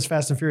 Tokyo Drift is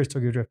Fast and Furious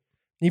Tokyo Drift.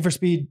 Need for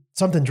Speed,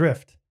 something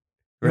Drift.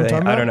 Really?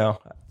 I don't know.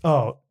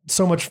 Oh,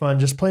 so much fun.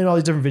 Just playing all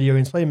these different video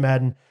games, playing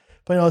Madden,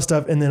 playing all this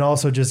stuff. And then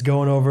also just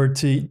going over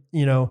to,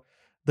 you know,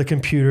 the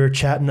computer,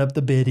 chatting up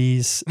the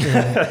biddies,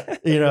 and,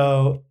 you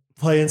know,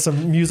 playing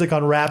some music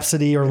on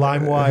Rhapsody or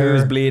LimeWire.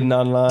 Who's bleeding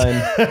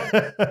online?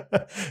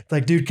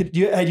 Like, dude, do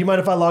you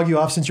mind if I log you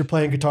off since you're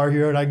playing Guitar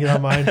Hero and I can get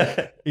on mine?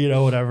 You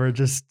know, whatever.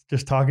 Just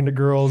talking to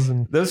girls.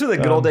 And those were the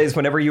good old days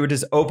whenever you would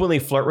just openly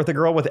flirt with a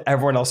girl with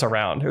everyone else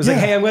around. It was like,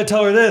 hey, I'm going to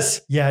tell her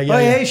this. Yeah.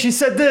 Hey, she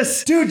said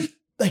this. Dude,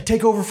 like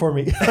take over for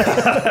me.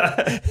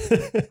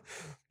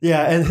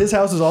 Yeah. And his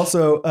house is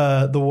also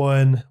the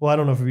one, well, I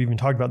don't know if we've even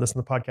talked about this in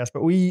the podcast,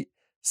 but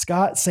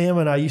Scott, Sam,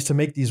 and I used to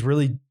make these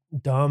really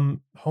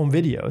dumb home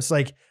videos.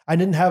 Like I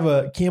didn't have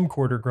a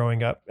camcorder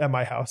growing up at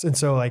my house. And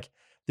so like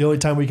the only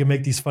time we could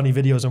make these funny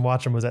videos and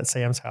watch them was at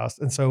Sam's house.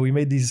 And so we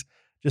made these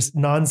just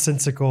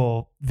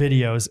nonsensical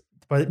videos,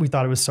 but we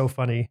thought it was so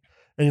funny.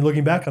 And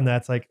looking back on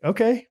that, it's like,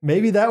 okay,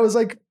 maybe that was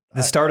like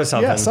the start of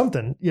something. Yeah,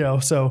 something, you know,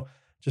 so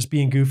just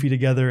being goofy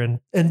together. And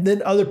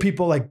then other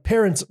people, like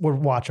parents, would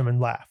watch them and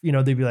laugh, you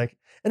know, they'd be like,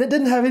 and it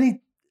didn't have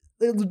any,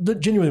 it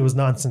genuinely was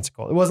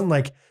nonsensical. It wasn't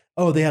like,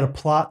 oh, they had a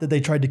plot that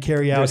they tried to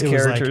carry out. There's it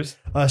characters. was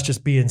like us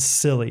just being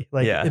silly,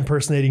 like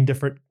impersonating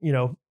different, you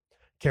know,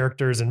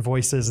 characters and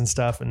voices and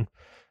stuff. And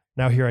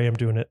now here I am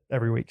doing it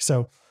every week.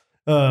 So,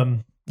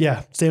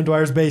 yeah, Sam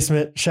Dwyer's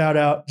basement, shout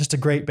out, just a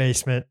great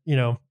basement, you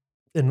know,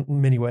 in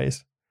many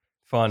ways.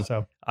 Fun.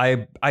 So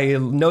I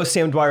know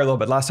Sam Dwyer a little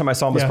bit. Last time I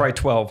saw him was probably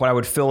 12 when I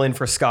would fill in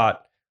for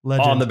Scott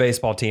on the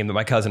baseball team that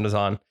my cousin was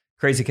on.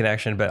 Crazy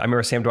connection. But I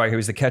remember Sam Dwyer, he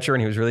was the catcher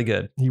and he was really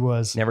good. He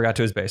was. Never got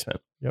to his basement.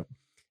 Yep.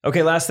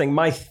 Okay, last thing.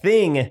 My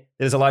thing that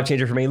is a life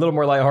changer for me, a little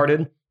more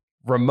lighthearted.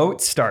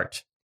 remote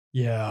start.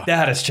 Yeah.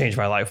 That has changed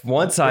my life.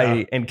 Once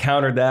I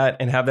encountered that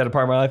and have that a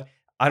part of my life,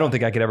 I don't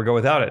think I could ever go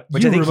without it.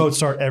 Which You I think remote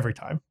start every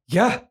time.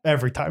 Yeah.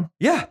 Every time.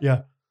 Yeah.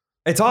 Yeah.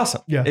 It's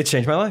awesome. Yeah. It's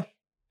changed my life.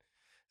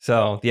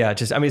 So yeah,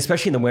 just, I mean,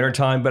 especially in the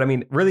wintertime, but I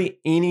mean, really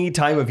any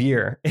time of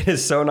year, it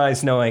is so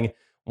nice knowing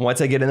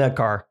once I get in that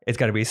car, it's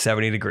got to be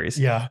 70 degrees.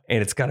 Yeah.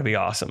 And it's got to be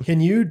awesome.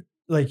 Can you,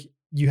 like,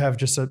 you have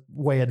just a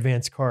way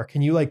advanced car.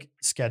 Can you like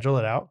schedule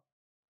it out?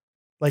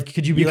 Like,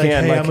 could you be You like,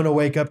 can, hey, like- I'm going to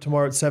wake up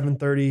tomorrow at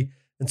 7:30.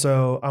 And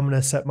so I'm going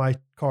to set my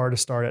car to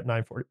start at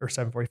 9:40 or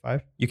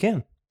 7:45. You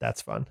can.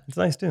 That's fun. It's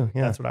nice too.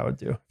 Yeah. That's what I would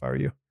do if I were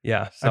you.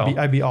 Yeah. So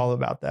I'd be all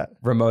about that.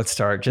 remote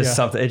start, just Yeah.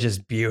 something. It's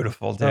just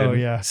beautiful, dude. Oh,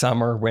 yeah.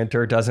 Summer,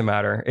 winter, doesn't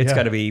matter. It's Yeah.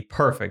 got to be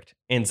perfect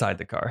inside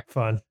the car.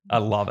 Fun. I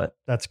love it.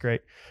 That's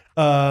great.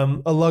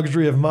 A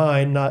luxury of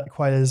mine, not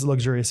quite as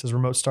luxurious as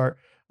remote start.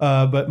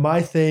 But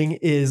my thing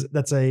is,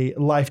 that's a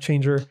life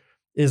changer,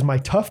 is my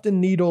Tuft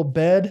and Needle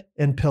bed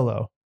and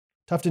pillow.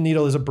 Tuft and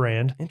Needle is a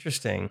brand.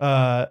 Interesting.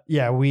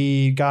 Yeah,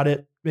 we got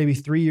it maybe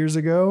 3 years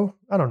ago.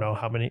 I don't know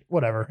how many,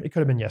 whatever. It could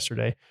have been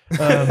yesterday.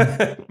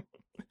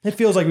 It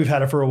feels like we've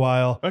had it for a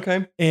while.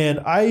 Okay. And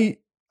I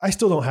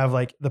still don't have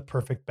like the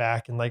perfect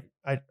back, and like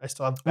I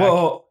still have back.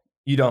 Well,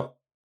 you don't.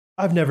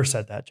 I've never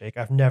said that, Jake.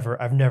 I've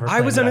never. I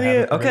was claimed under that I have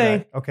the- a perfect okay.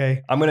 back.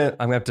 Okay. I'm gonna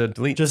have to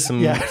delete Just- some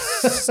yeah.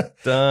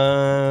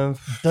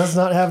 stuff. Does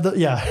not have the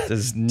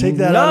Does take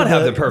that not out of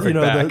have the perfect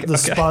the back. the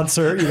Okay.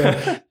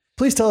 sponsor.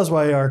 Please tell us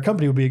why our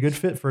company would be a good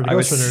fit for the I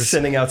was Ghost Hunters.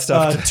 sending out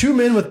stuff. to- 2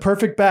 men with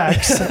perfect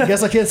backs. I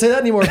guess I can't say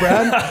that anymore,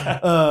 Brad.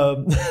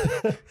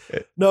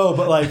 No,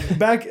 but like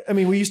back, I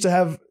mean, we used to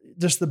have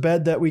just the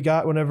bed that we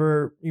got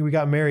whenever we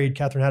got married.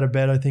 Catherine had a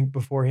bed, I think,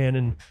 beforehand,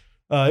 and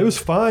it was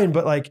fine.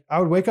 But like, I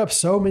would wake up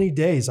so many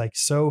days, like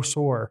so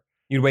sore.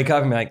 You'd wake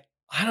up and be like,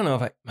 I don't know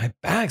if my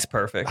bag's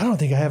perfect. I don't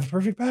think I have a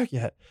perfect back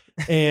yet.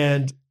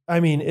 And I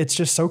mean, it's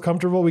just so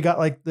comfortable. We got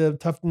like the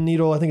Tuft and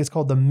Needle, I think it's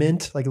called the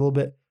Mint, like a little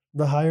bit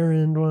the higher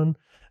end one.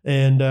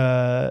 And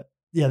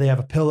yeah, they have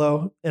a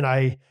pillow, and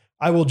I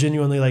will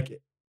genuinely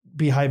like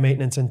be high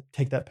maintenance and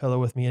take that pillow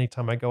with me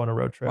anytime I go on a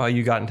road trip. Well,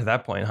 you got into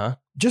that point, huh?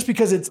 Just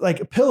because it's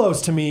like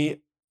pillows to me,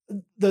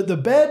 the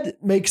bed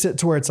makes it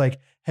to where it's like,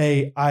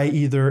 hey, I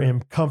either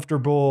am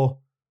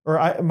comfortable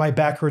or my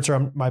back hurts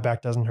or my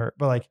back doesn't hurt,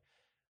 but like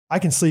I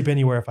can sleep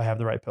anywhere if I have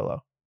the right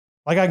pillow.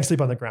 Like I can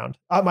sleep on the ground.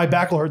 My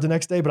back will hurt the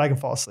next day, but I can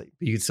fall asleep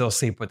But you could still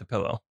sleep with the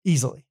pillow.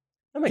 easily.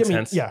 That makes I mean,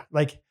 sense. Yeah.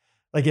 Like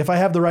if I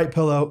have the right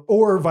pillow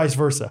or vice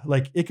versa,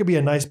 like it could be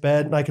a nice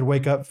bed and I could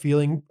wake up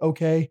feeling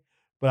okay,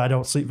 but I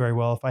don't sleep very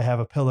well if I have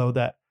a pillow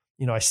that,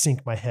 I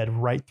sink my head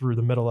right through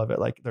the middle of it.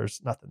 Like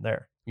there's nothing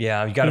there.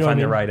 Yeah, you got to You know what find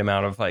I the mean? right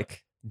amount of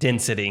like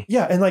density.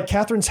 Yeah. And like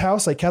Catherine's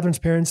house, like Catherine's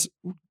parents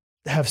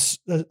have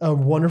a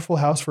wonderful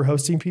house for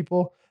hosting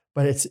people,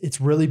 but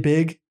it's really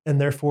big. And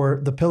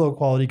therefore the pillow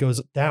quality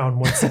goes down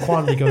once the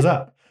quantity goes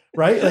up.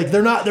 Right? Like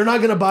they're not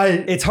going to buy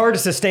It's hard to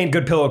sustain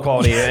good pillow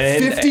quality.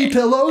 And 50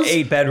 pillows.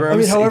 8 bedrooms. I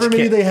mean, however each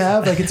many kid- they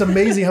have, like it's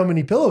amazing how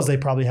many pillows they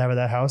probably have at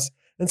that house.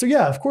 And so,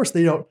 yeah, of course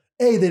they're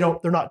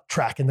not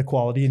tracking the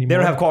quality anymore. They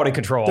don't have quality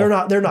control. They're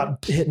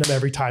not hitting them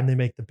every time they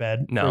make the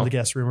bed No. or the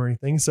guest room or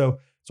anything. So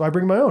I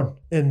bring my own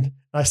and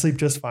I sleep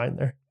just fine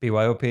there.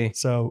 BYOP.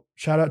 So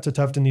shout out to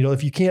Tuft and Needle.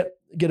 If you can't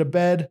get a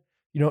bed,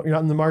 you're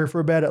not in the market for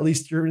a bed, at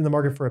least you're in the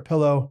market for a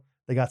pillow.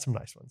 They got some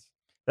nice ones.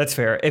 That's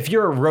fair. If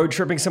you're road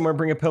tripping somewhere,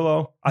 bring a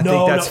pillow. I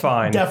think that's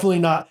fine. Definitely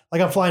not.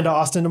 Like I'm flying to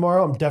Austin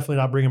tomorrow. I'm definitely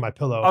not bringing my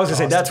pillow. I was gonna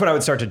say to that's Austin. when I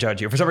would start to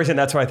judge you. For some reason,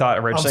 that's what I thought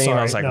originally. And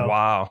I was sorry, like, no.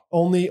 wow.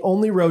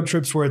 Only road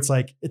trips where it's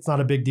like, it's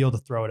not a big deal to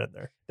throw it in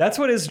there. That's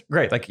what is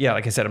great. Like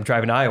I said, I'm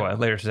driving to Iowa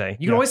later today. You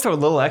can Yeah. always throw a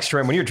little extra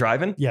in when you're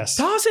driving. Yes.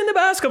 Toss in the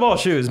basketball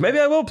shoes. Maybe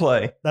I will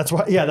play. That's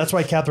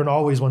why Catherine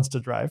always wants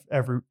to drive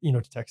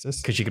to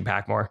Texas. Because you can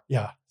pack more.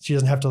 Yeah. She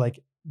doesn't have to like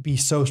be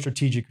so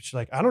strategic. She's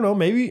like, I don't know,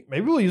 maybe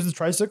we'll use the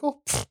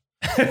tricycle.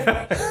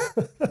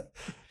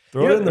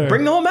 Throw it in there.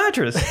 Bring the whole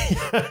mattress.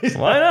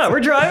 Why not? We're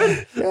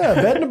driving. Yeah,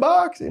 bed in a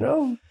box,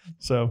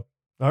 So,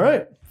 all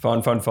right.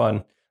 Fun.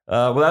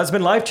 Well, that's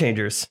been Life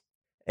Changers.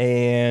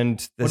 And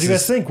this What do you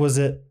guys is think? Was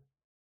it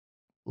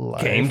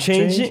game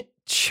changing?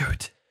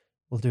 Shoot.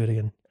 We'll do it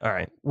again. All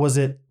right. Was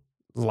it,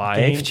 Life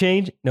Game-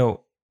 change?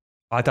 No.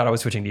 I thought I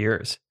was switching to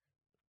yours.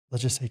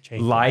 let's just say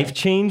changing. Life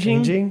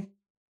changing? Changing?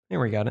 There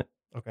we got it.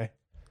 Okay.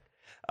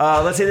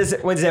 Let's say this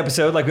Wednesday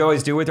episode, like we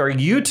always do with our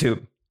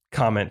YouTube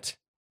comment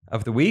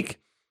of the week.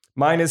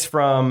 Mine is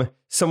from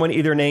someone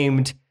either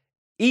named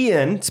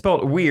Ian,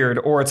 spelled weird,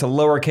 or it's a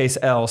lowercase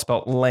L,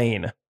 spelled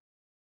Lane.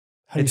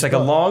 How do you It's like a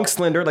spell it? long,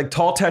 slender, like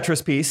tall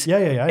Tetris piece. Yeah.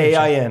 I understand.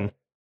 A-I-N.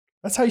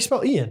 That's how you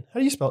spell Ian. How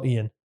do you spell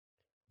Ian?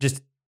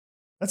 Just,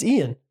 That's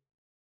Ian.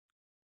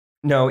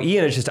 no,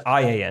 Ian is just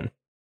I-A-N.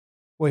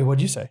 Wait,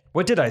 what'd you say?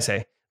 What did I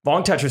say?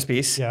 Long Tetris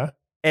piece. Yeah.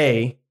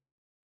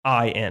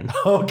 A-I-N.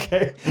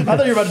 Okay. I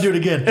thought you were about to do it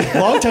again.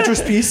 Long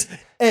Tetris piece,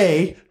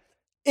 A,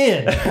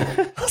 N.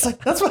 I was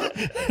like, that's what.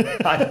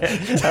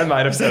 I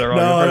might have said it wrong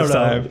No, the I first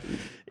don't know. time.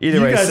 Either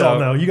You way, guys so all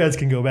know. You guys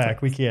can go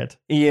back. We can't.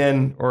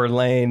 Ian or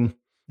Lane,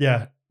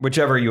 Yeah.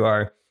 whichever you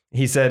are,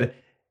 he said,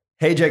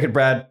 "Hey, Jake and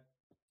Brad,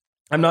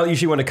 I'm not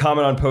usually one to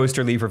comment on posts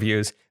or leave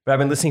reviews, but I've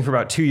been listening for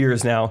about 2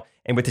 years now.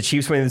 And with the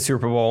Chiefs winning the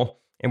Super Bowl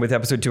and with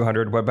episode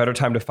 200, what better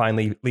time to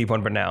finally leave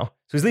one but now?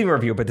 So he's leaving a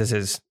review, but this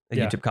is a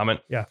YouTube comment.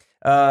 Yeah.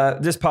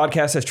 This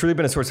podcast has truly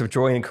been a source of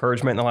joy and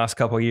encouragement in the last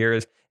couple of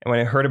years. And when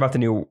I heard about the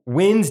new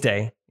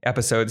Wednesday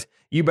episodes,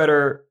 you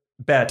better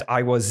bet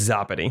I was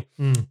zappity.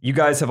 You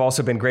guys have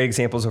also been great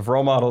examples of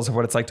role models of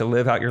what it's like to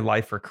live out your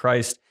life for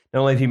Christ. Not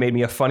only have you made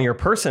me a funnier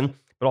person,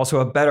 but also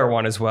a better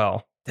one as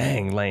well.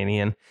 Dang, Lane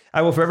Ian.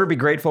 I will forever be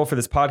grateful for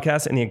this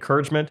podcast and the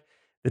encouragement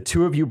the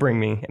two of you bring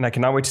me, and I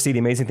cannot wait to see the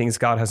amazing things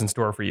God has in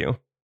store for you.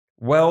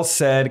 Well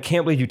said.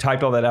 Can't believe you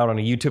typed all that out on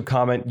a YouTube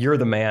comment. You're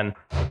the man.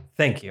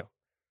 Thank you.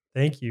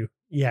 Thank you,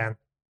 Ian.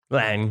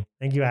 Lang.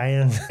 Thank you,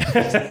 Ian.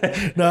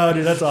 No,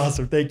 dude, that's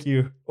awesome. Thank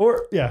you.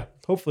 Or yeah,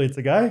 hopefully it's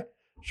a guy.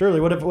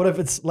 Surely. What if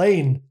it's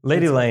Lane?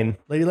 Lady Lane.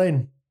 Lady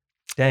Lane.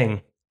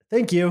 Dang.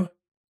 Thank you.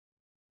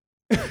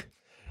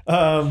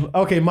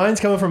 Okay, mine's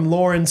coming from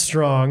Lauren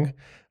Strong.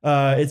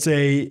 It's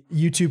a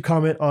YouTube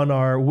comment on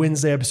our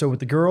Wednesday episode with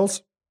the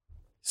girls.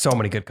 So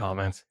many good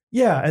comments.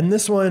 Yeah, and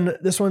this one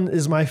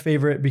is my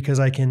favorite because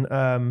I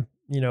can,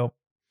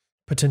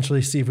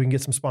 potentially see if we can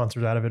get some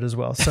sponsors out of it as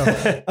well.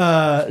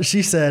 So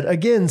she said,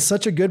 again,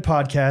 such a good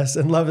podcast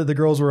and love that the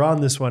girls were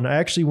on this one. I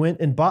actually went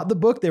and bought the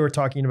book they were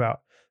talking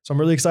about. So I'm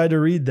really excited to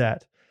read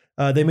that.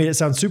 They made it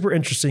sound super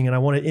interesting and I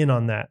want to in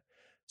on that.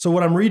 So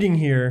what I'm reading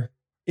here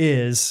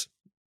is,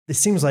 it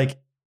seems like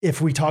if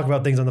we talk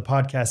about things on the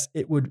podcast,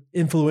 it would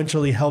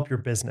influentially help your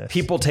business.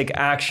 People take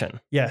action.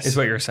 Yes. Is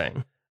what you're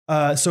saying.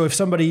 So if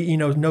somebody,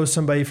 knows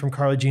somebody from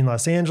Carly Jean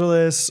Los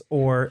Angeles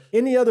or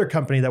any other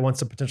company that wants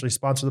to potentially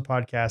sponsor the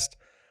podcast,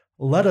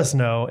 let us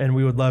know. And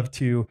we would love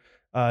to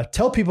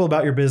tell people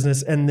about your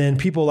business. And then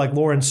people like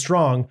Lauren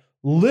Strong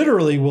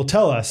literally will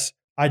tell us,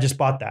 I just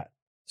bought that.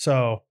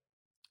 So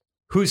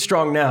who's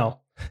strong now?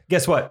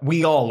 Guess what?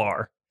 We all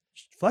are.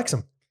 Flex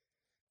them.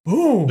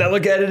 Boom. That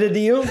look edited to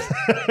you?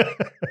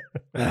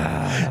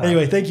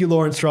 Anyway, thank you,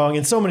 Lauren Strong,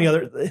 and so many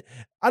other.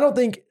 I don't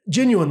think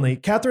genuinely,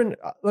 Catherine,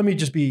 let me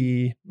just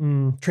be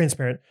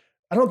transparent.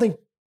 I don't think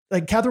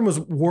Catherine was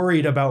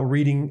worried about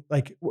reading,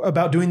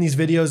 about doing these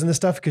videos and this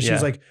stuff because she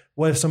was like,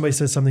 what if somebody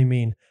says something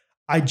mean?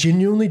 I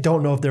genuinely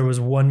don't know if there was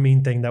one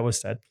mean thing that was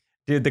said.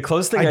 Dude, the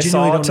closest thing I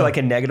saw to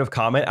a negative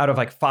comment out of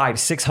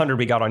 500-600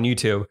 we got on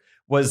YouTube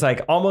was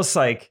almost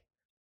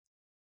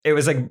it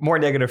was more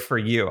negative for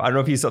you. I don't know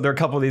if you saw, there are a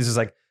couple of these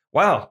was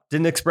wow,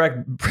 didn't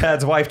expect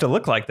Brad's wife to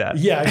look like that.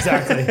 Yeah,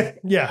 exactly.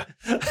 Yeah,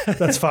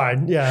 that's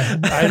fine. Yeah,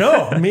 I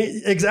know.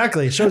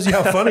 Exactly. It shows you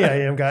how funny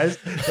I am, guys.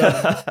 Shows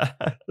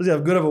you how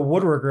good of a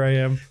woodworker I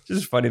am. It's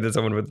just funny that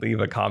someone would leave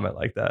a comment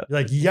like that.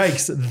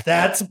 Yikes,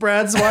 that's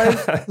Brad's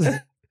wife?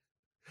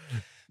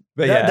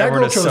 But that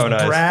girl chose so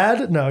nice.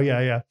 Brad? No,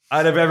 yeah.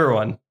 Out of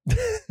everyone,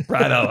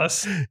 Brad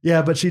Ellis.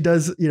 Yeah, but she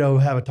does,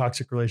 have a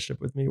toxic relationship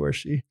with me where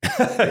she,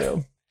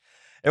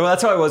 Well,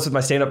 that's how I was with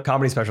my stand-up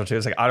comedy special too.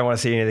 It's I don't want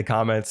to see any of the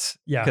comments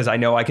because I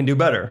know I can do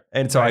better.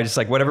 And so I just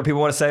whatever people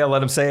want to say, I'll let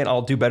them say it.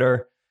 I'll do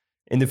better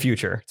in the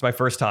future. It's my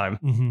first time.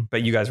 Mm-hmm.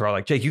 But you guys were all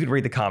like, Jake, you can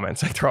read the comments.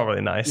 They're all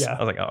really nice. Yeah. I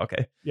was like, oh,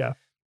 okay. Yeah.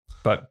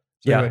 But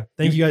anyway,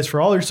 thank you guys for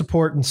all your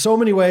support in so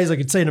many ways. I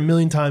could say it a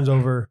million times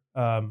over.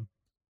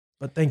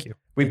 But thank you.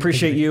 We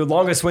appreciate you.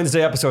 Longest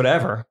Wednesday episode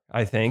ever,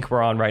 I think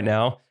we're on right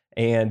now.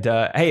 And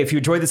hey, if you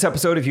enjoyed this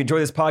episode, if you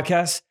enjoyed this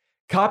podcast,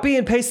 copy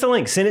and paste the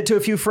link. Send it to a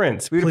few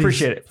friends. We'd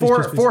appreciate it.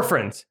 Four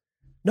friends.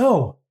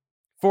 No.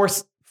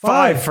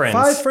 Five friends.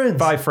 5 friends.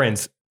 5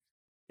 friends.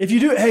 If you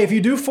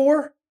do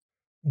 4,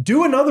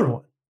 do another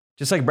one.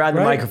 Just like Brad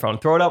the microphone.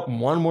 Throw it up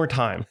one more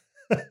time.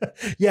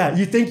 Yeah.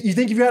 You think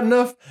you've got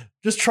enough?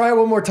 Just try it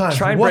one more time.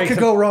 Try and what could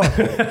go wrong?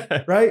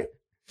 Right?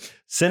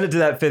 Send it to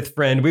that 5th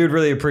friend. We would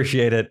really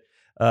appreciate it.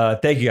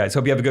 Thank you guys.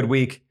 Hope you have a good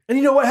week. And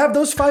you know what? Have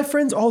those 5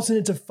 friends all send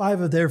it to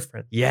 5 of their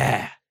friends.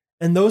 Yeah.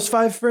 And those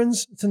 5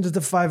 friends send it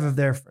to 5 of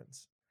their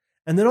friends.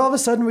 And then all of a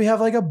sudden we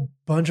have a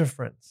bunch of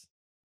friends.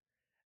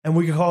 And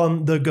we could call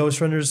them the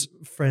Ghost Runners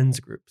friends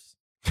groups.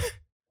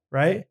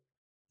 Right? Is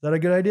that a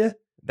good idea?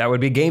 That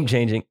would be game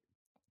changing.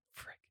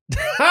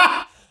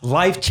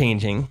 Life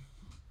changing.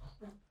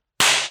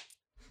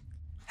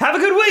 Have a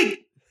good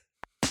week.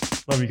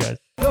 Love you guys.